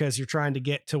because you're trying to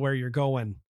get to where you're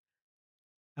going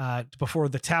before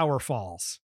the tower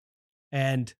falls.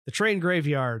 And the train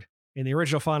graveyard in the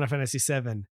original Final Fantasy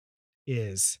VII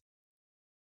is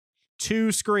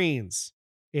 2 screens.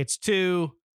 It's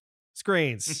 2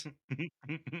 screens.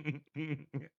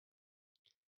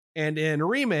 And in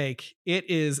Remake, it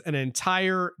is an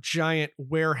entire giant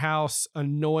warehouse,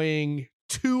 annoying,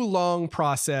 too long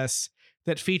process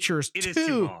that features It is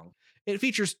too long. It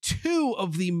features 2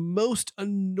 of the most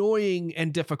annoying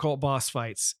and difficult boss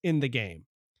fights in the game.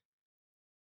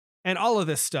 And all of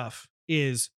this stuff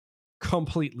is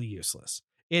completely useless.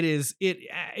 It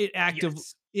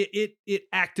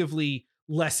actively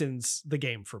lessens the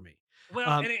game for me.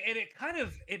 Well, and it kind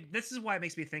of this is why it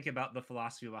makes me think about the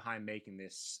philosophy behind making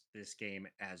this game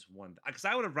as one, because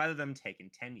I would have rather them taken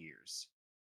 10 years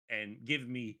and give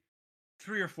me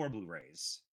 3 or 4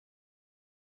 Blu-rays.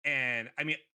 And I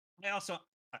mean,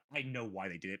 I know why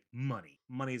they did it. Money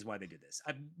is why they did this.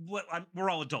 We're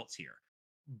all adults here,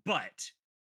 but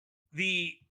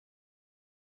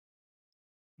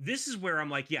this is where I'm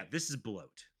like, yeah, this is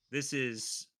bloat. This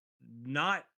is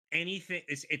not anything.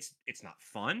 It's not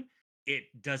fun. It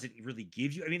doesn't really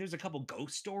give you. I mean, there's a couple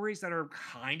ghost stories that are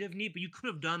kind of neat, but you could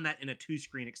have done that in a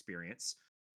 2-screen experience.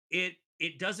 It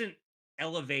doesn't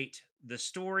elevate the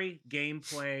story,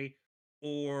 gameplay,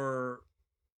 or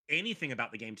anything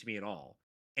about the game to me at all.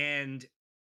 And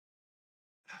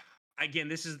again,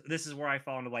 this is where I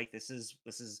fall into like this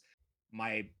is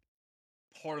my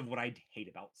part of what I hate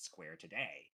about Square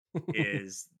today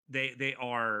is they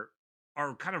are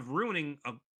kind of ruining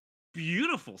a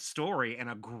beautiful story and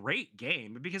a great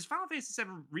game, because Final Fantasy VII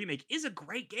Remake is a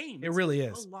great game. It really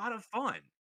is a lot of fun.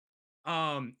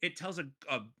 It tells a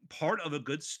part of a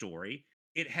good story.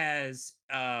 It has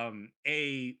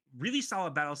a really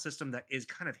solid battle system that is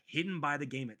kind of hidden by the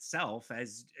game itself,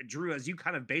 as Drew, as you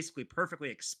kind of basically perfectly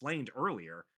explained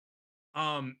earlier.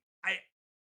 I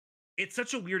It's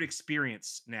such a weird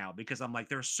experience now because I'm like,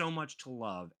 there's so much to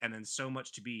love and then so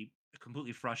much to be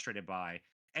completely frustrated by.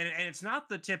 And it's not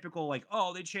the typical like,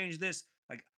 oh, they changed this.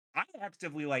 Like, I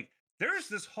actively like, there's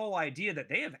this whole idea that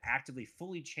they have actively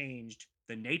fully changed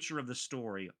the nature of the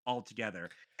story altogether.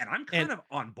 And I'm kind of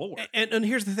on board. And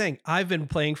here's the thing. I've been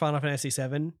playing Final Fantasy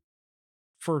VII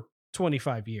for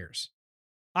 25 years.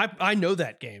 I know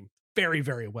that game very,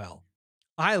 very well.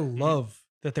 I love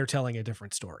that they're telling a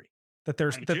different story. That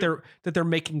they're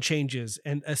making changes,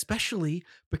 and especially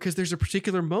because there's a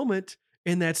particular moment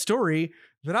in that story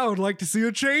that I would like to see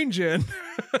a change in.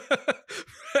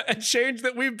 A change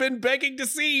that we've been begging to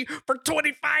see for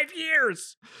 25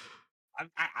 years.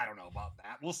 I don't know about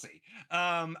that. We'll see.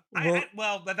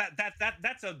 Well,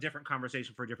 that's a different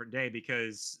conversation for a different day,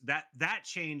 because that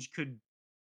change could.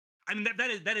 I mean,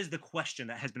 that is the question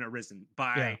that has been arisen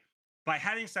by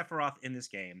having Sephiroth in this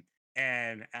game.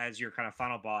 And as your kind of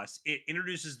final boss, it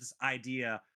introduces this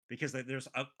idea, because there's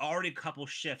already a couple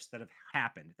shifts that have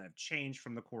happened that have changed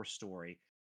from the core story,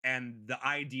 and the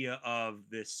idea of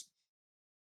this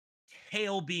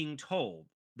tale being told.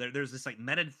 There's this like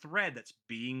meta thread that's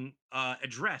being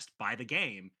addressed by the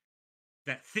game,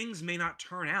 that things may not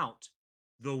turn out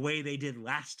the way they did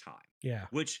last time. Yeah,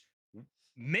 which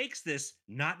makes this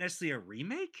not necessarily a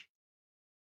remake,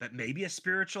 but maybe a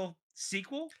spiritual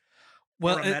sequel.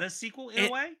 Well, or a meta sequel in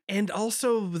a way. And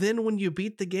also then when you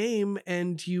beat the game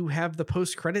and you have the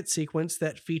post-credit sequence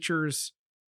that features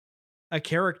a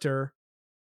character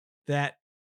that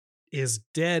is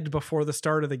dead before the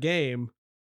start of the game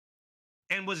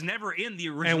and was never in the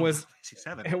original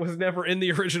and was never in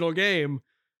the original game,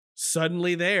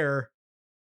 suddenly there,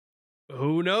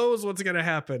 who knows what's going to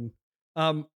happen.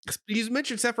 You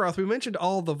mentioned Sephiroth. We mentioned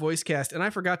all the voice cast, and I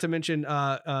forgot to mention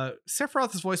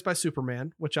Sephiroth is voiced by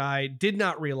Superman, which I did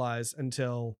not realize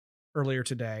until earlier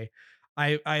today.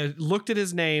 I looked at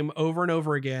his name over and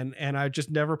over again, and I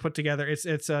just never put together. It's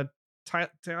Taylor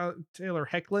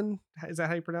Hecklin. Is that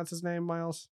how you pronounce his name,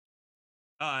 Miles?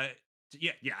 Yeah,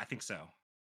 I think so.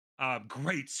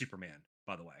 Great Superman,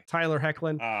 by the way. Tyler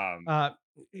Hecklin.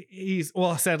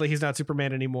 Sadly he's not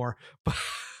Superman anymore.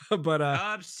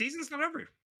 But season's not over.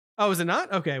 Oh, is it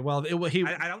not? Okay, well,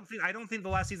 I don't think the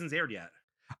last season's aired yet.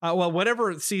 Well,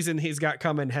 whatever season he's got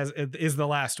coming is the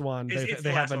last one.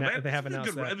 They have announced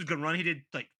that. It was a good run. He did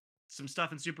like some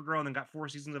stuff in Supergirl and then got 4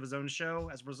 seasons of his own show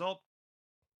as a result.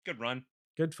 Good run.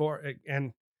 Good for it.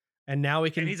 And now we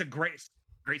And can. he's a great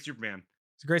Superman.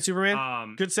 It's a great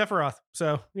Superman. Good Sephiroth.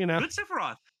 So Good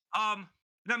Sephiroth.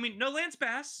 I mean, no Lance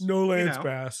Bass, no you Lance know.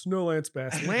 Bass. No Lance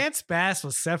Bass. Lance Bass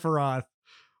was Sephiroth.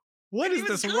 What And he is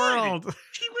was this good. world?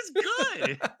 He was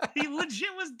good. He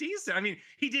legit was decent. I mean,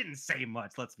 he didn't say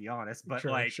much, let's be honest, but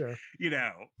Sure, sure. you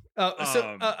know,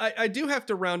 I do have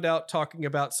to round out talking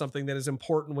about something that is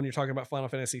important when you're talking about Final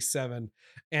Fantasy VII,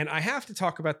 and I have to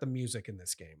talk about the music in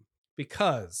this game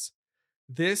because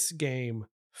this game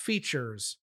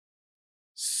features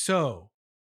so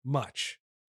much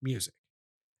music,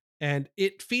 and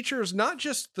it features not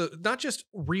just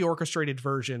reorchestrated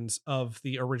versions of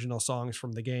the original songs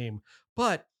from the game,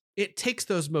 but it takes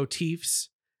those motifs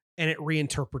and it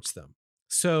reinterprets them.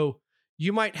 So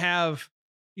you might have,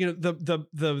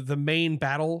 the main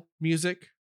battle music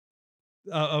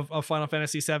of Final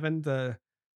Fantasy VII, the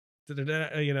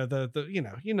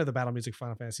battle music of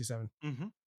Final Fantasy VII.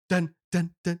 mhm. Dun,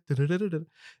 dun, dun, dun, dun, dun, dun, dun.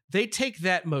 They take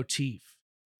that motif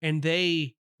and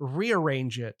they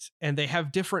rearrange it, and they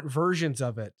have different versions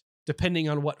of it depending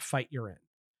on what fight you're in.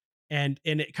 And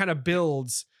it kind of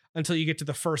builds until you get to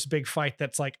the first big fight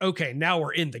that's like, okay, now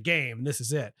we're in the game and this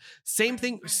is it. Same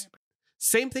thing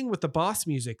with the boss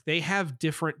music. They have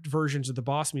different versions of the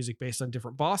boss music based on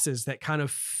different bosses that kind of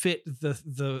fit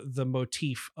the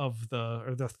motif of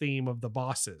the theme of the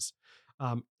bosses.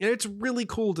 And it's really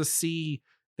cool to see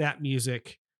that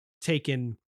music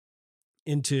taken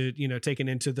into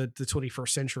the 21st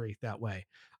century that way.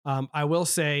 I will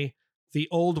say the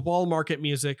old Wall Market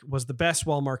music was the best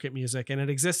Wall Market music, and it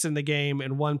exists in the game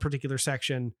in one particular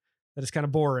section that is kind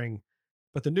of boring,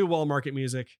 but the new Wall Market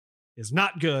music is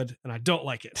not good, and I don't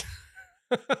like it.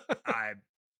 I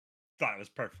thought it was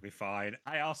perfectly fine.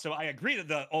 I agree that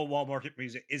the old Wall Market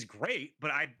music is great,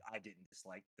 but I didn't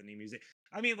dislike the new music.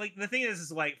 I mean, like the thing is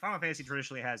like Final Fantasy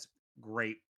traditionally has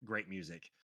great music.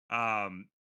 Um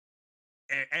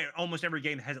and almost every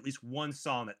game has at least one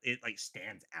song that it like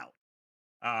stands out.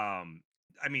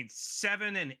 I mean,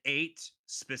 7 and 8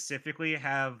 specifically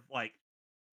have like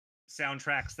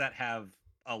soundtracks that have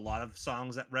a lot of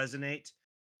songs that resonate.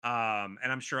 And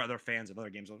I'm sure other fans of other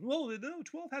games will, well, no,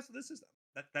 12 has this is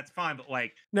that's fine, but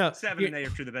like No, 7 and 8 are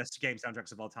two of the best game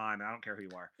soundtracks of all time, and I don't care who you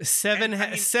are. seven And I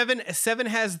mean, seven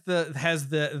has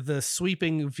the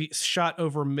sweeping shot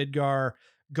over Midgar,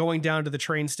 going down to the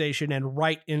train station and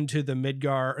right into the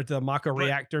Midgar, the Mako but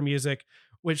reactor music,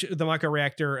 which the Mako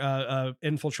reactor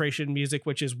infiltration music,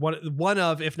 which is one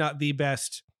of, if not the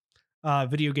best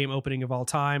video game opening of all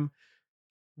time.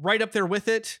 Right up there with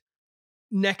it,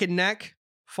 neck and neck,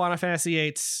 Final Fantasy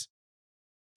VIII's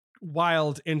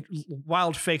wild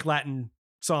fake Latin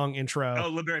song intro. oh,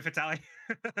 Liberi Fatale.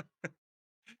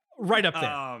 Right up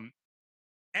there.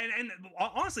 And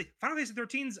honestly, Final Fantasy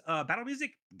 13's battle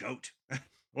music, goat.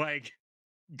 Like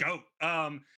goat.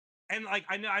 And like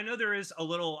I know there is a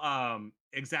little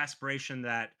exasperation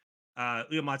that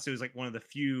Uematsu is like one of the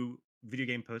few video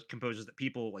game composers that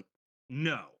people like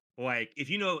know. Like if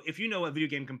you know a video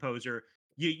game composer,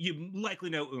 you likely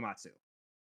know Uematsu.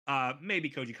 Maybe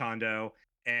Koji Kondo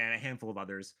and a handful of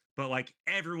others, but like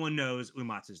everyone knows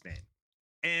Uematsu's name.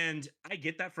 And I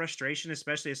get that frustration,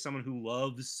 especially as someone who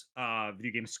loves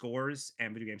video game scores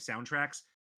and video game soundtracks.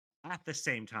 At the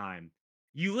same time,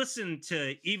 you listen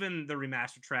to even the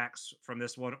remastered tracks from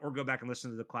this one, or go back and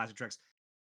listen to the classic tracks.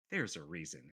 There's a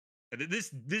reason.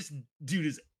 This dude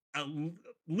is a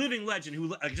living legend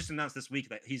who just announced this week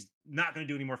that he's not going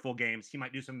to do any more full games. He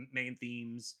might do some main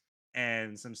themes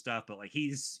and some stuff, but like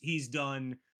he's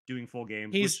done doing full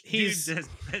games. Dude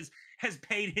has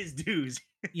paid his dues.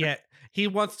 Yeah, he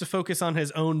wants to focus on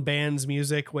his own band's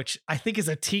music, which I think is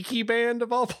a tiki band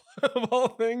of all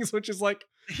things, which is like,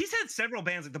 he's had several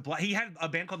bands like he had a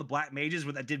band called the Black Mages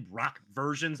that did rock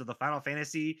versions of the Final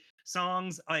Fantasy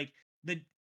songs. Like the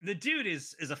dude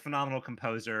is a phenomenal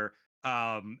composer.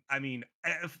 I mean,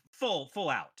 full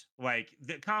out. Like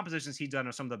the compositions he's done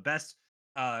are some of the best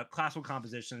classical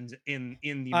compositions in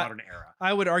the modern era.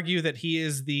 I would argue that he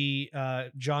is the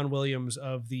John Williams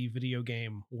of the video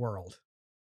game world.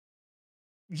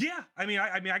 Yeah, I mean,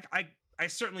 I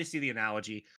certainly see the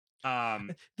analogy.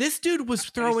 This dude was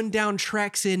throwing down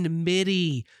tracks in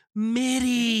MIDI.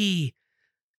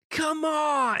 Come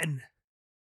on.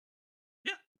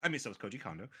 Yeah, I mean, so was Koji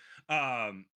Kondo.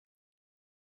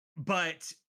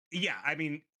 But yeah, I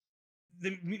mean,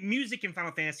 the music in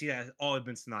Final Fantasy has always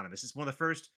been synonymous. It's one of the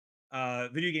first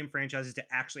video game franchises to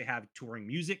actually have touring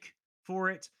music for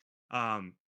it.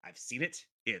 I've seen it.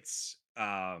 It's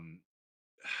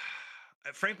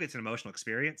frankly, it's an emotional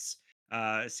experience.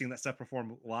 Seeing that stuff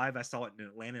perform live. I saw it in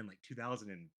Atlanta in like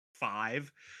 2004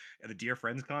 5 at the Dear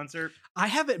Friends concert. I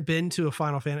haven't been to a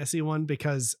Final Fantasy one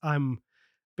because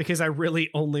I really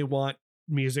only want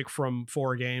music from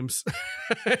 4 games.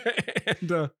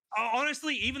 and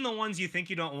Honestly, even the ones you think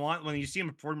you don't want, when you see them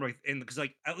perform, like, because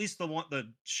like at least the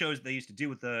shows they used to do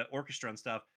with the orchestra and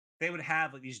stuff, they would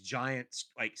have like these giant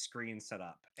like screens set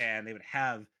up, and they would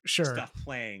have Sure. stuff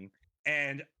playing,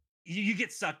 and you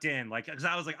get sucked in. Like, because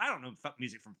I was like, I don't know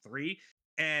music from 3,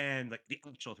 and like the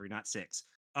actual 3, not 6.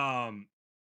 Um,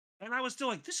 and I was still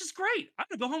like, this is great. I'm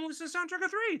gonna go home and listen to the soundtrack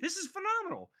of 3. This is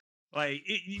phenomenal. Like,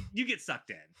 you get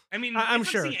sucked in. I mean, I'm it's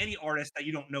like sure. seeing any artist that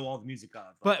you don't know all the music of.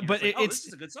 Like, But you're but just like, oh, this it's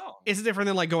is a good song. it's different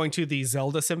than like going to the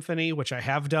Zelda Symphony, which I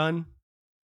have done,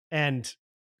 and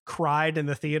cried in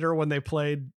the theater when they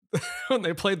played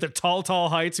the Tall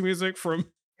Heights music from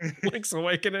Link's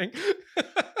Awakening.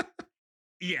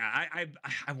 Yeah, I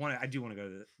do want to go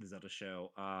to the Zelda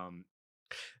show.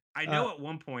 I know at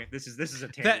one point, this is a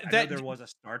tangent. I know there was a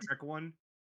Star Trek one.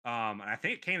 And I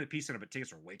think it came to piece in it, but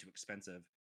tickets were way too expensive.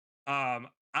 I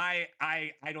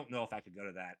don't know if I could go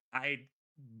to that. I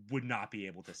would not be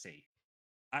able to see.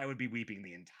 I would be weeping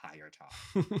the entire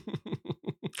time.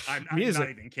 I'm not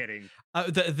even kidding.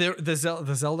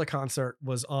 The Zelda concert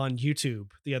was on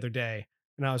YouTube the other day,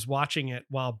 and I was watching it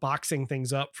while boxing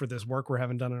things up for this work we're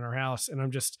having done in our house. And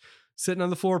I'm just sitting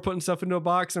on the floor putting stuff into a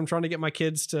box. I'm trying to get my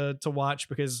kids to watch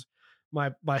because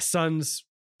my son's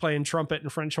playing trumpet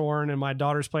and French horn, and my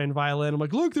daughter's playing violin. I'm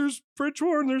like, look, there's French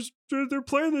horn. They're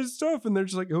playing this stuff, and they're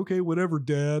just like, okay, whatever,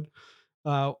 Dad.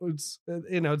 It's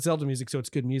it's Zelda music, so it's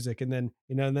good music. And then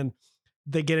and then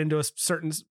they get into a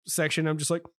certain section. I'm just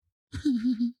like,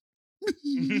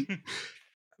 I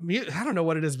don't know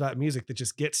what it is about music that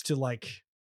just gets to like.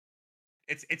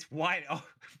 It's why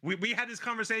we had this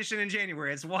conversation in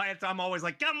January. It's why I'm always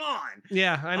like, come on.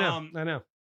 Yeah, I know. I know.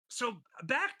 So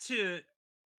back to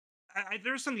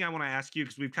there's something I want to ask you,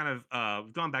 because we've kind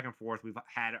of gone back and forth. We've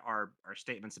had our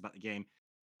statements about the game.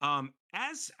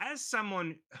 As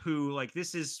someone who, like,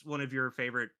 this is one of your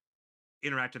favorite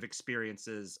interactive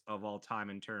experiences of all time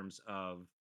in terms of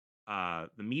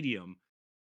the medium,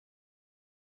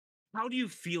 how do you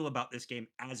feel about this game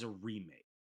as a remake?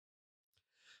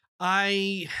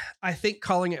 I think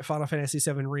calling it Final Fantasy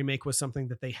VII Remake was something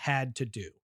that they had to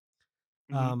do.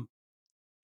 Mhm.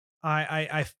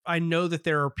 I know that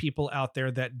there are people out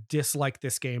there that dislike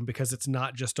this game because it's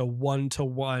not just a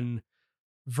 1-to-1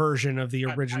 version of the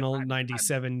original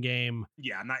 97 game.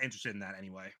 Yeah, I'm not interested in that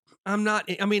anyway. I'm not.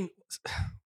 I mean,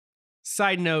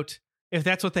 side note, if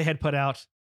that's what they had put out,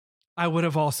 I would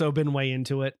have also been way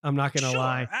into it. I'm not going to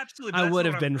lie. Absolutely. I would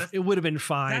have been. It would have been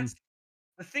fine.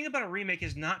 The thing about a remake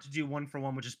is not to do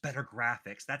 1-for-1 with just better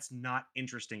graphics. That's not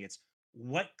interesting. It's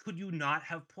what could you not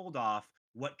have pulled off?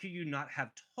 What could you not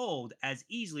have told as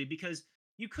easily? Because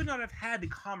you could not have had the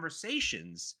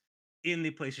conversations in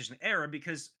the PlayStation era,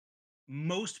 because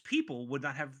most people would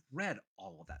not have read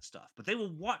all of that stuff, but they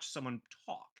will watch someone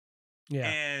talk. Yeah.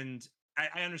 And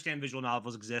I understand visual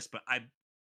novels exist, but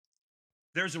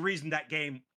there's a reason that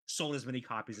game sold as many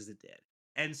copies as it did.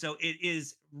 And so it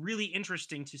is really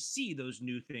interesting to see those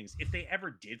new things. If they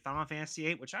ever did Final Fantasy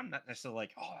VIII, which I'm not necessarily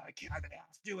like, oh, I can't, I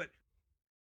have to do it.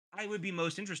 I would be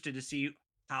most interested to see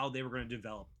how they were going to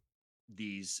develop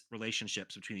these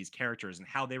relationships between these characters and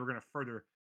how they were going to further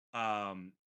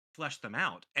flesh them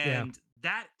out. And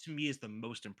that, to me, is the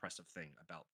most impressive thing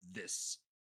about this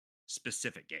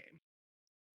specific game.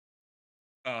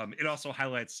 It also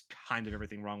highlights kind of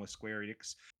everything wrong with Square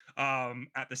Enix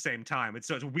at the same time. It's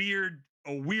a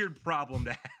weird problem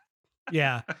to have.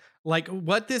 Yeah. Like,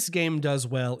 what this game does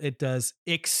well, it does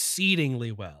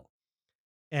exceedingly well.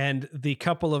 And the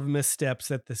couple of missteps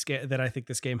that I think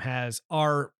this game has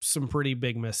are some pretty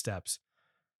big missteps.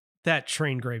 That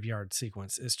train graveyard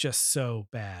sequence is just so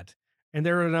bad. And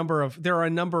there are a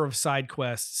number of side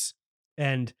quests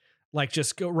and like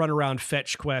just go run around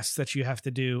fetch quests that you have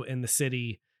to do in the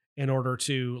city in order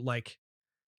to, like,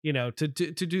 to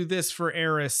do this for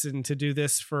Eris and to do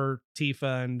this for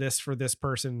Tifa and this for this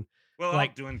person. Well, like,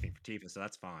 I'll do anything for Tifa, so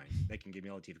that's fine. They can give me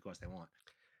all the Tifa quests they want.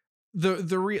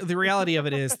 The reality of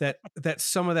it is that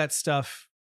some of that stuff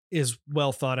is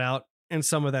well thought out and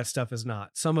some of that stuff is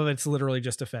not. Some of it's literally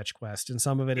just a fetch quest, and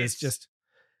some of it is just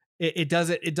it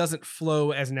doesn't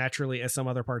flow as naturally as some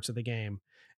other parts of the game.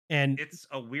 And it's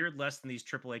a weird lesson these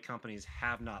AAA companies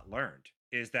have not learned,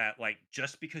 is that, like,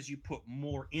 just because you put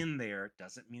more in there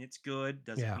doesn't mean it's good,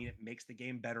 doesn't mean it makes the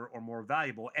game better or more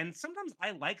valuable. And sometimes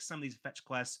I like some of these fetch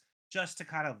quests just to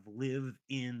kind of live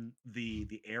in the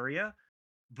area.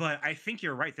 But I think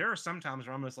you're right. There are some times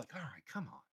where I'm just like, all right, come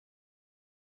on.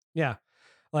 Yeah.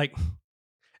 Like,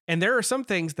 and there are some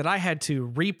things that I had to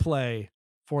replay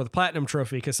for the platinum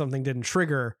trophy because something didn't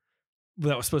trigger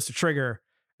that was supposed to trigger,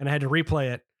 and I had to replay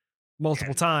it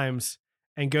multiple times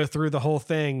and go through the whole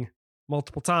thing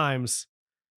multiple times.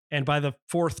 And by the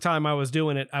fourth time I was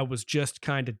doing it, I was just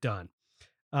kind of done.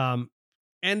 And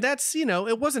that's,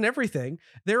 it wasn't everything.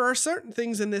 There are certain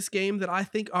things in this game that I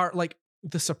think are like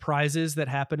the surprises that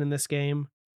happen in this game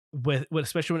with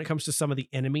especially when it comes to some of the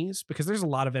enemies, because there's a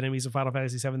lot of enemies in Final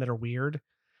Fantasy VII that are weird.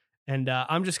 And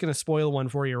I'm just going to spoil one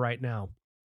for you right now.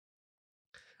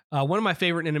 One of my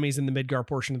favorite enemies in the Midgar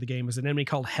portion of the game is an enemy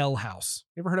called Hell House.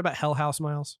 You ever heard about Hell House,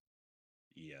 Miles?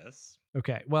 Yes.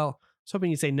 Okay. Well, I was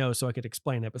hoping you'd say no so I could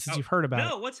explain it, but since you've heard about it.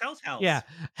 No, what's Hell's House? Yeah.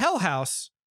 Hell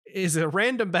House is a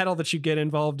random battle that you get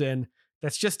involved in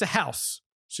that's just a house.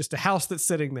 It's just a house that's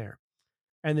sitting there.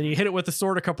 And then you hit it with the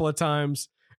sword a couple of times,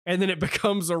 and then it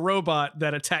becomes a robot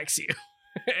that attacks you.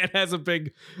 It has a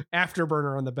big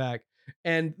afterburner on the back.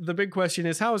 And the big question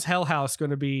is, how is Hell House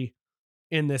going to be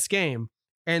in this game?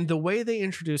 And the way they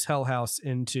introduce Hell House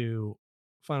into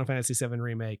Final Fantasy VII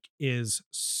Remake is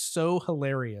so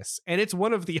hilarious. And it's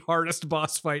one of the hardest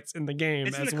boss fights in the game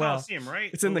as well. It's in the Coliseum,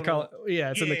 right? It's in the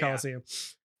in the Coliseum.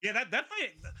 Yeah, that fight,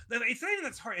 it's not even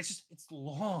that's hard. It's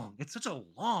long. It's such a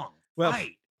long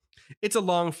fight. It's a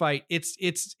long fight.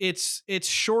 It's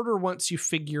shorter once you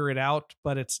figure it out,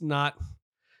 but it's not.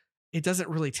 It doesn't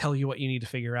really tell you what you need to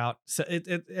figure out. So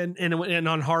and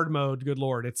on hard mode, good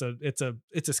lord, it's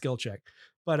a skill check.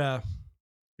 But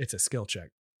it's a skill check.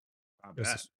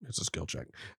 It's a skill check.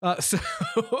 But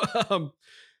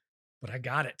I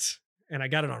got it, and I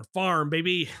got it on farm,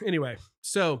 baby. Anyway,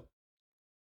 so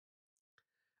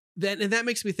that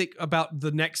makes me think about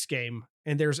the next game.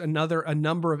 And there's a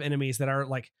number of enemies that are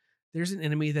like, there's an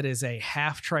enemy that is a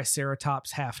half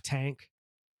Triceratops, half tank.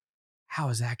 How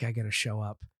is that guy going to show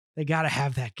up? They got to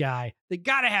have that guy.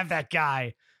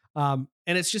 And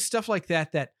it's just stuff like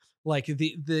that like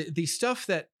the stuff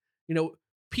that,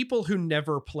 people who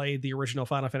never played the original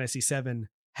Final Fantasy VII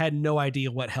had no idea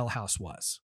what Hell House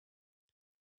was.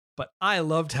 But I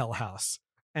loved Hell House.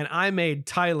 And I made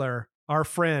Tyler, our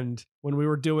friend, when we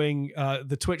were doing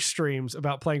the Twitch streams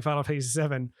about playing Final Fantasy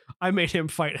VII, I made him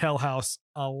fight Hell House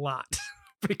a lot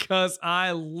because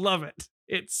I love it.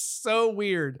 It's so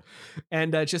weird.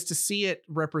 And just to see it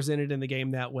represented in the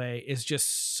game that way is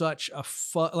just such a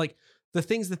fun, like the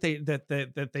things that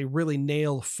they really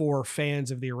nail for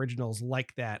fans of the originals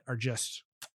like that are just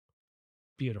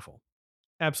beautiful.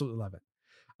 Absolutely love it.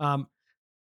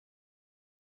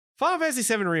 Final Fantasy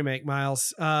VII Remake,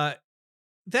 Miles, that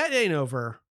ain't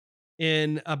over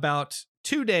in about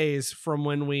 2 days from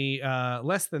when we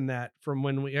less than that from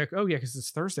when we because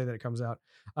it's Thursday that it comes out,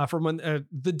 from when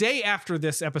the day after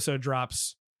this episode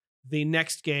drops, the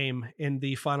next game in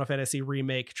the Final Fantasy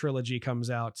Remake trilogy comes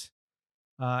out,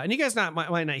 and you guys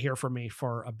might not hear from me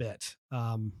for a bit.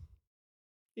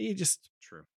 You just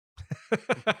true.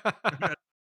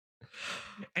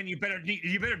 And you better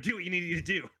do what you need to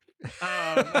do.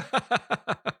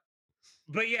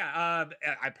 But yeah,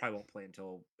 I probably won't play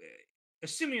until,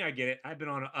 assuming I get it. I've been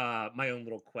on my own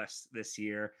little quest this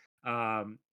year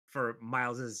for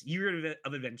Miles's Year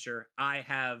of Adventure. I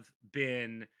have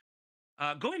been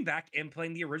going back and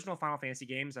playing the original Final Fantasy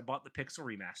games. I bought the Pixel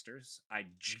remasters.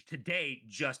 Today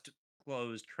just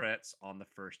closed credits on the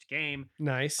first game.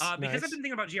 Nice. Because I've been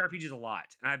thinking about JRPGs a lot,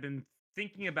 and I've been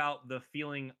thinking about the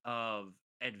feeling of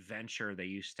adventure they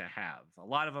used to have. A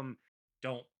lot of them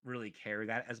don't really carry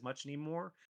that as much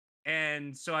anymore.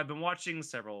 And so I've been watching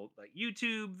several like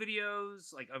YouTube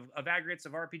videos like of aggregates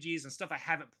of RPGs and stuff I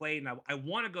haven't played. And I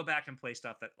want to go back and play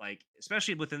stuff that, like,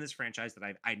 especially within this franchise,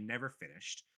 that I never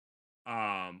finished,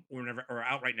 or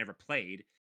outright never played.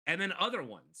 And then other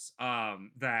ones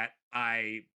that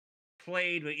I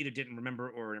played but either didn't remember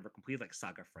or never completed, like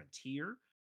Saga Frontier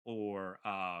or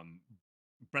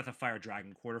Breath of Fire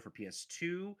Dragon Quarter for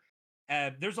PS2.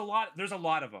 There's a lot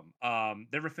of them.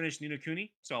 Never finished Ni no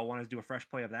Kuni, so I wanted to do a fresh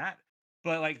play of that.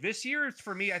 But like this year, it's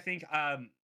for me, I think.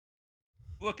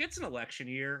 Look, it's an election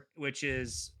year, which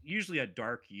is usually a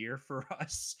dark year for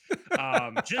us,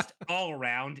 just all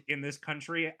around in this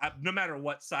country. No matter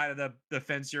what side of the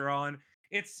fence you're on,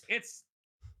 it's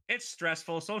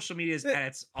stressful. Social media is at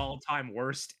its all-time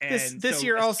worst. And this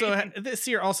year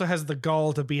also has the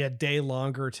gall to be a day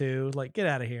longer too. Like, get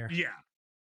out of here. Yeah.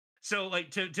 So like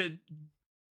to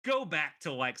go back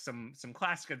to like some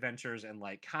classic adventures and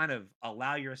like kind of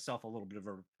allow yourself a little bit of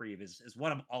a reprieve is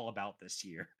what I'm all about this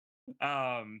year.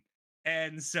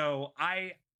 And so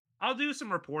I'll do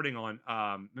some reporting on,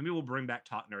 maybe we'll bring back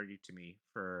Talk Nerdy to me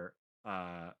for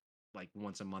like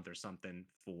once a month or something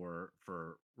for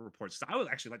reports. So I would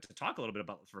actually like to talk a little bit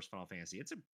about the first Final Fantasy.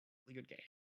 It's a really good game.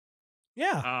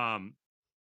 Yeah.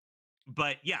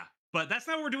 But yeah, but that's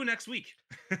not what we're doing next week.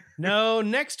 No,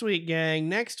 next week, gang.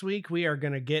 Next week, we are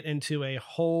going to get into a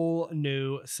whole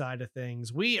new side of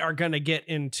things. We are going to get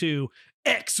into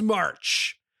X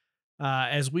March,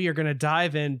 as we are going to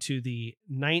dive into the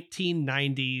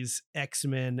 1990s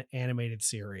X-Men animated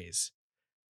series.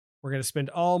 We're going to spend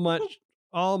all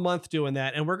month doing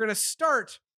that, and we're going to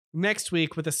start next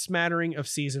week with a smattering of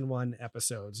season 1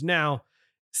 episodes. Now,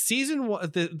 season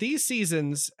 1, these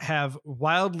seasons have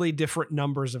wildly different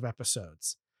numbers of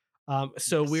episodes.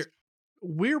 So Yes.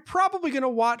 we're probably going to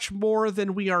watch more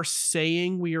than we are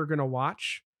saying we are going to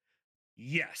watch.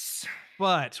 Yes.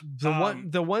 But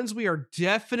the ones we are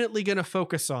definitely going to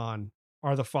focus on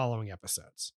are the following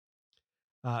episodes.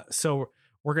 So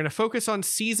we're going to focus on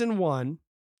season 1,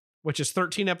 which is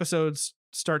 13 episodes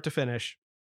start to finish.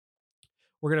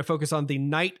 We're going to focus on the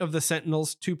Night of the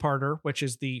Sentinels 2-parter, which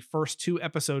is the first 2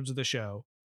 episodes of the show.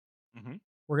 Mm-hmm.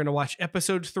 We're going to watch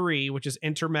episode 3, which is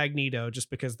Enter Magneto, just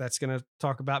because that's going to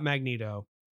talk about Magneto.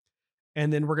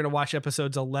 And then we're going to watch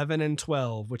episodes 11 and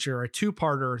 12, which are a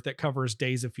 2-parter that covers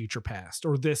Days of Future Past,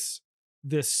 or this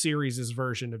series'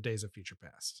 version of Days of Future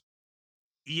Past.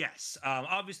 Yes.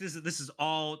 Obviously, this is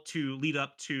all to lead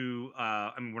up to.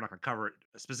 I mean, we're not going to cover it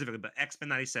specifically, but X-Men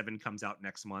 '97 comes out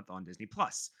next month on Disney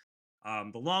Plus.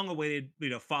 The long-awaited,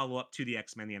 follow up to the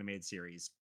X-Men the animated series.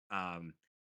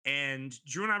 And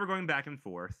Drew and I were going back and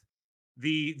forth.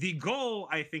 The goal,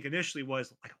 I think, initially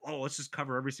was like, oh, let's just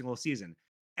cover every single season,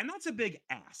 and that's a big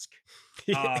ask.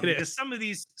 Because some of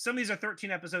these are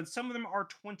 13 episodes, some of them are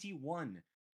 21.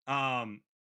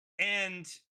 And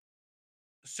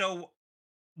so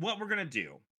what we're gonna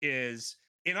do is,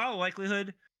 in all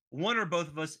likelihood, one or both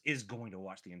of us is going to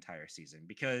watch the entire season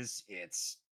because it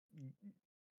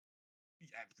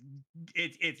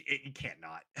can't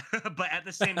not. But at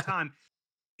the same time,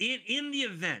 in the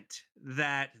event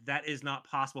that is not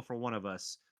possible for one of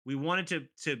us, we wanted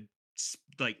to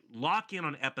like lock in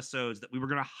on episodes that we were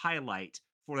going to highlight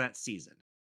for that season.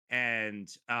 And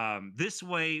this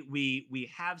way we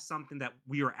have something that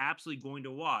we are absolutely going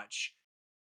to watch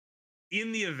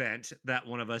in the event that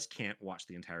one of us can't watch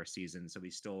the entire season, so we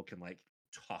still can like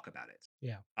talk about it.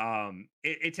 Yeah.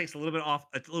 It takes a little bit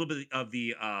of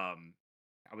the I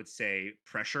would say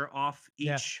pressure off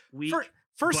each week.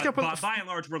 By and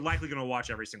large, we're likely going to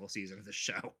watch every single season of the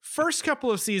show. First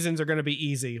couple of seasons are going to be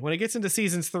easy. When it gets into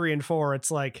seasons 3 and 4, it's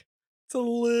like it's a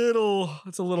little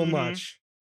much.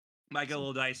 Might get a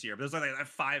little dicier, but there's like a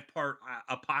 5-part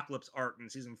apocalypse arc in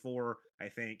season 4, I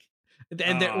think.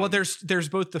 And there's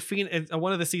both the Phoenix.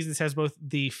 One of the seasons has both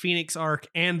the Phoenix arc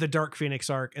and the Dark Phoenix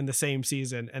arc in the same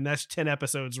season, and that's 10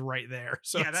 episodes right there.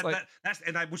 So yeah,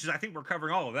 which is I think we're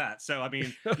covering all of that. So I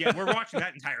mean, yeah, we're watching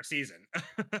that entire season.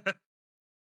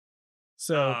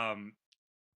 So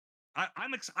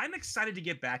I'm excited to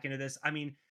get back into this. I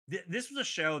mean, this was a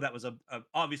show that was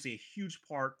obviously a huge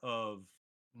part of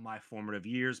my formative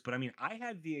years. But I mean, I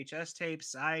had VHS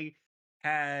tapes. I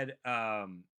had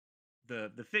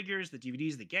the figures, the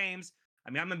DVDs, the games. I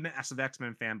mean, I'm a massive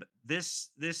X-Men fan, but this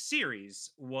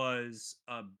series was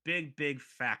a big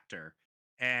factor,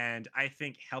 and I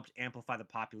think helped amplify the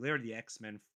popularity of the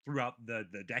X-Men throughout the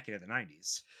decade of the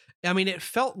 90s. I mean, it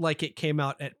felt like it came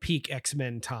out at peak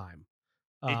X-Men time.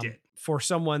 It did. For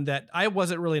someone that I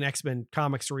wasn't really an X-Men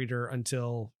comics reader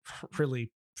until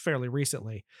really fairly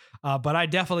recently, but I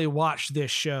definitely watched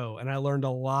this show, and I learned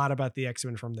a lot about the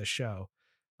X-Men from this show.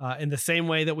 In the same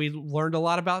way that we learned a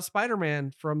lot about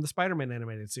Spider-Man from the Spider-Man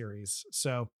animated series.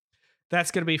 So that's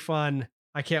going to be fun.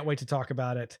 I can't wait to talk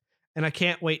about it. And I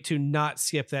can't wait to not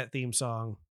skip that theme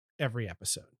song every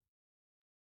episode.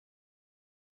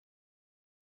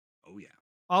 Oh, yeah.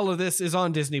 All of this is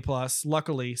on Disney Plus,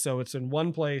 luckily. So it's in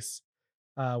one place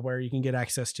where you can get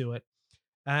access to it.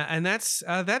 And that's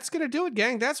going to do it,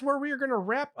 gang. That's where we are going to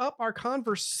wrap up our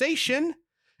conversation.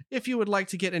 If you would like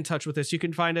to get in touch with us, you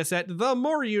can find us at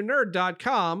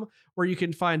themoreyounerd.com, where you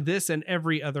can find this and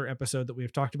every other episode that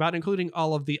we've talked about, including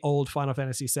all of the old Final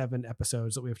Fantasy VII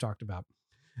episodes that we've talked about.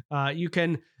 You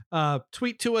can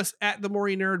tweet to us at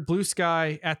 @TheMoreYouNerd, Blue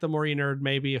Sky at @TheMoreYouNerd,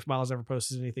 maybe if Miles ever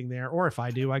posts anything there, or if I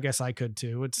do, I guess I could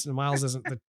too. Miles isn't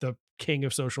the king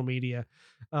of social media.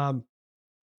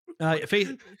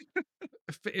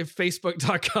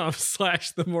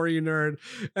 Facebook.com/TheMoreYouNerd.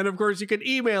 And of course, you can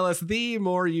email us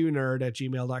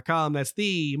themoreyounerd@gmail.com. That's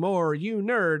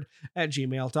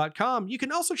themoreyounerd@gmail.com. You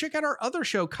can also check out our other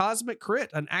show, Cosmic Crit,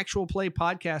 an actual play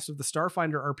podcast of the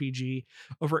Starfinder RPG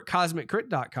over at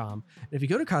cosmiccrit.com. And if you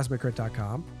go to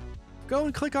cosmiccrit.com, go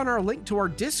and click on our link to our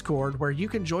Discord, where you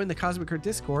can join the Cosmic Crit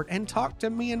Discord and talk to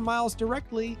me and Miles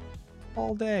directly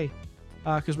all day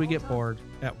because we get bored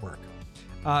at work.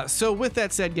 So with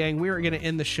that said, gang, we are going to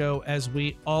end the show as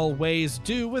we always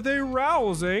do with a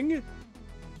rousing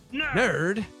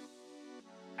nerd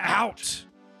out.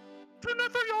 Good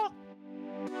night for y'all.